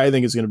bad guy, I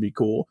think is going to be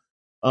cool.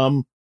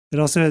 It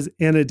also has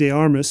Ana de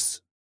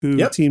Armas,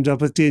 who teamed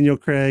up with Daniel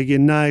Craig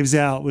in Knives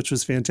Out, which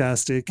was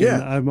fantastic.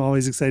 And I'm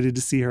always excited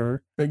to see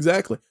her.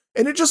 Exactly.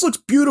 And it just looks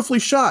beautifully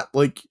shot.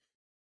 Like,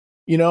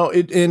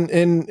 it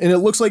and it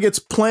looks like it's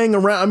playing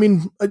around. I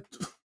mean,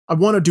 I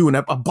want to do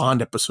a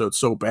Bond episode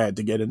so bad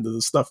to get into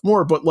this stuff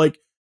more, but like,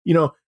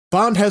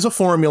 Bond has a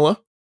formula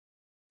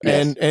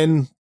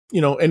and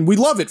we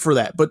love it for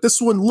that. But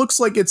this one looks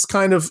like it's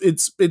kind of,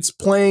 it's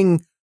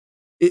playing,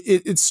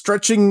 it's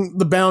stretching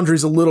the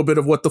boundaries a little bit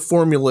of what the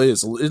formula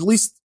is, at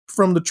least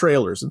from the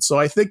trailers. And so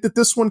I think that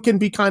this one can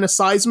be kind of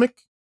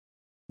seismic.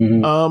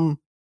 Mm-hmm.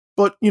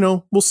 But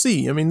we'll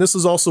see. I mean, this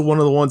is also one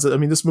of the ones that,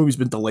 this movie's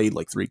been delayed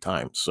like 3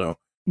 times. So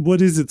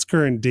what is its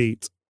current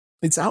date?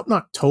 It's out in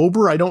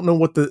October. I don't know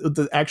what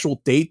the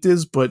actual date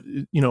is, but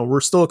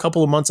we're still a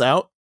couple of months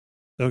out.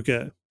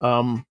 Okay.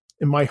 And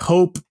my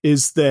hope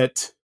is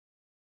that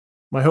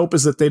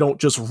they don't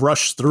just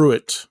rush through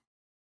it,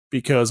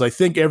 because I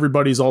think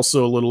everybody's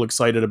also a little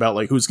excited about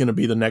like who's going to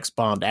be the next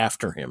Bond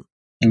after him.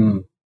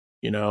 Mm.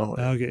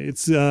 Okay,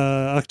 it's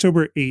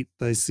October 8th.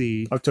 I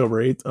see.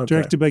 October 8th. Okay.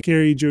 Directed by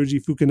Cary Joji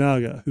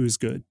Fukunaga, who's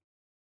good.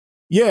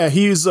 Yeah,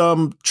 he's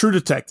True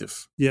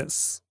Detective.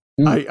 Yes.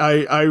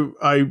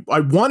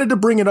 I wanted to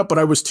bring it up, but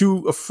I was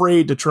too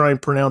afraid to try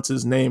and pronounce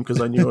his name because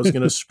I knew I was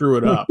going to screw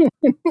it up.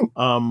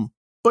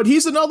 But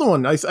he's another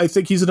one. I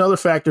think he's another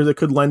factor that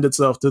could lend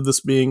itself to this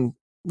being,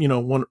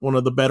 one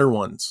of the better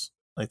ones,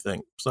 I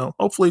think. So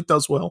hopefully it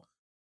does well.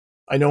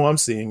 I know I'm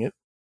seeing it.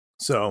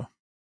 So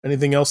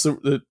anything else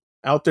that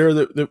out there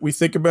that we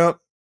think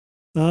about?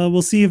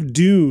 We'll see if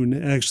Dune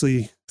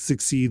actually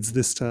succeeds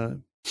this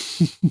time.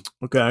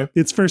 Okay.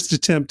 Its first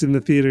attempt in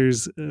the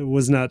theaters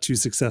was not too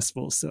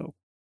successful, so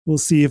we'll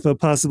see if a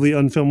possibly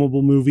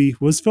unfilmable movie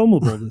was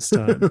filmable this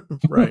time.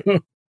 Right.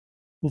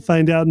 We'll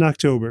find out in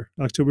October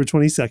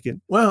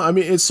 22nd. Well,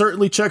 it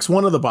certainly checks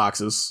one of the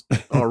boxes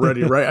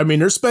already, right?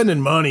 They're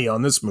spending money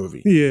on this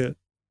movie. Yeah.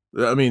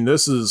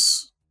 This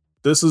is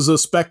a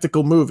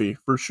spectacle movie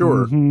for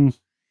sure. Mm-hmm.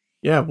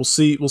 Yeah, we'll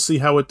see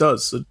how it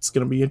does. It's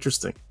going to be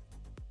interesting.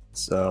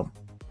 So,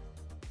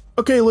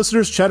 okay,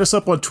 listeners, chat us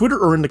up on Twitter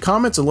or in the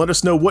comments and let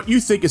us know what you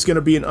think is going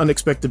to be an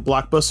unexpected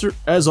blockbuster.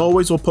 As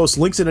always, we'll post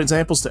links and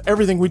examples to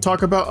everything we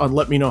talk about on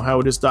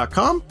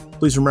letmeknowhowitis.com.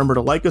 Please remember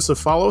to like us and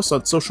follow us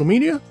on social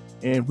media,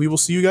 and we will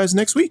see you guys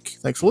next week.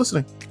 Thanks for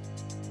listening.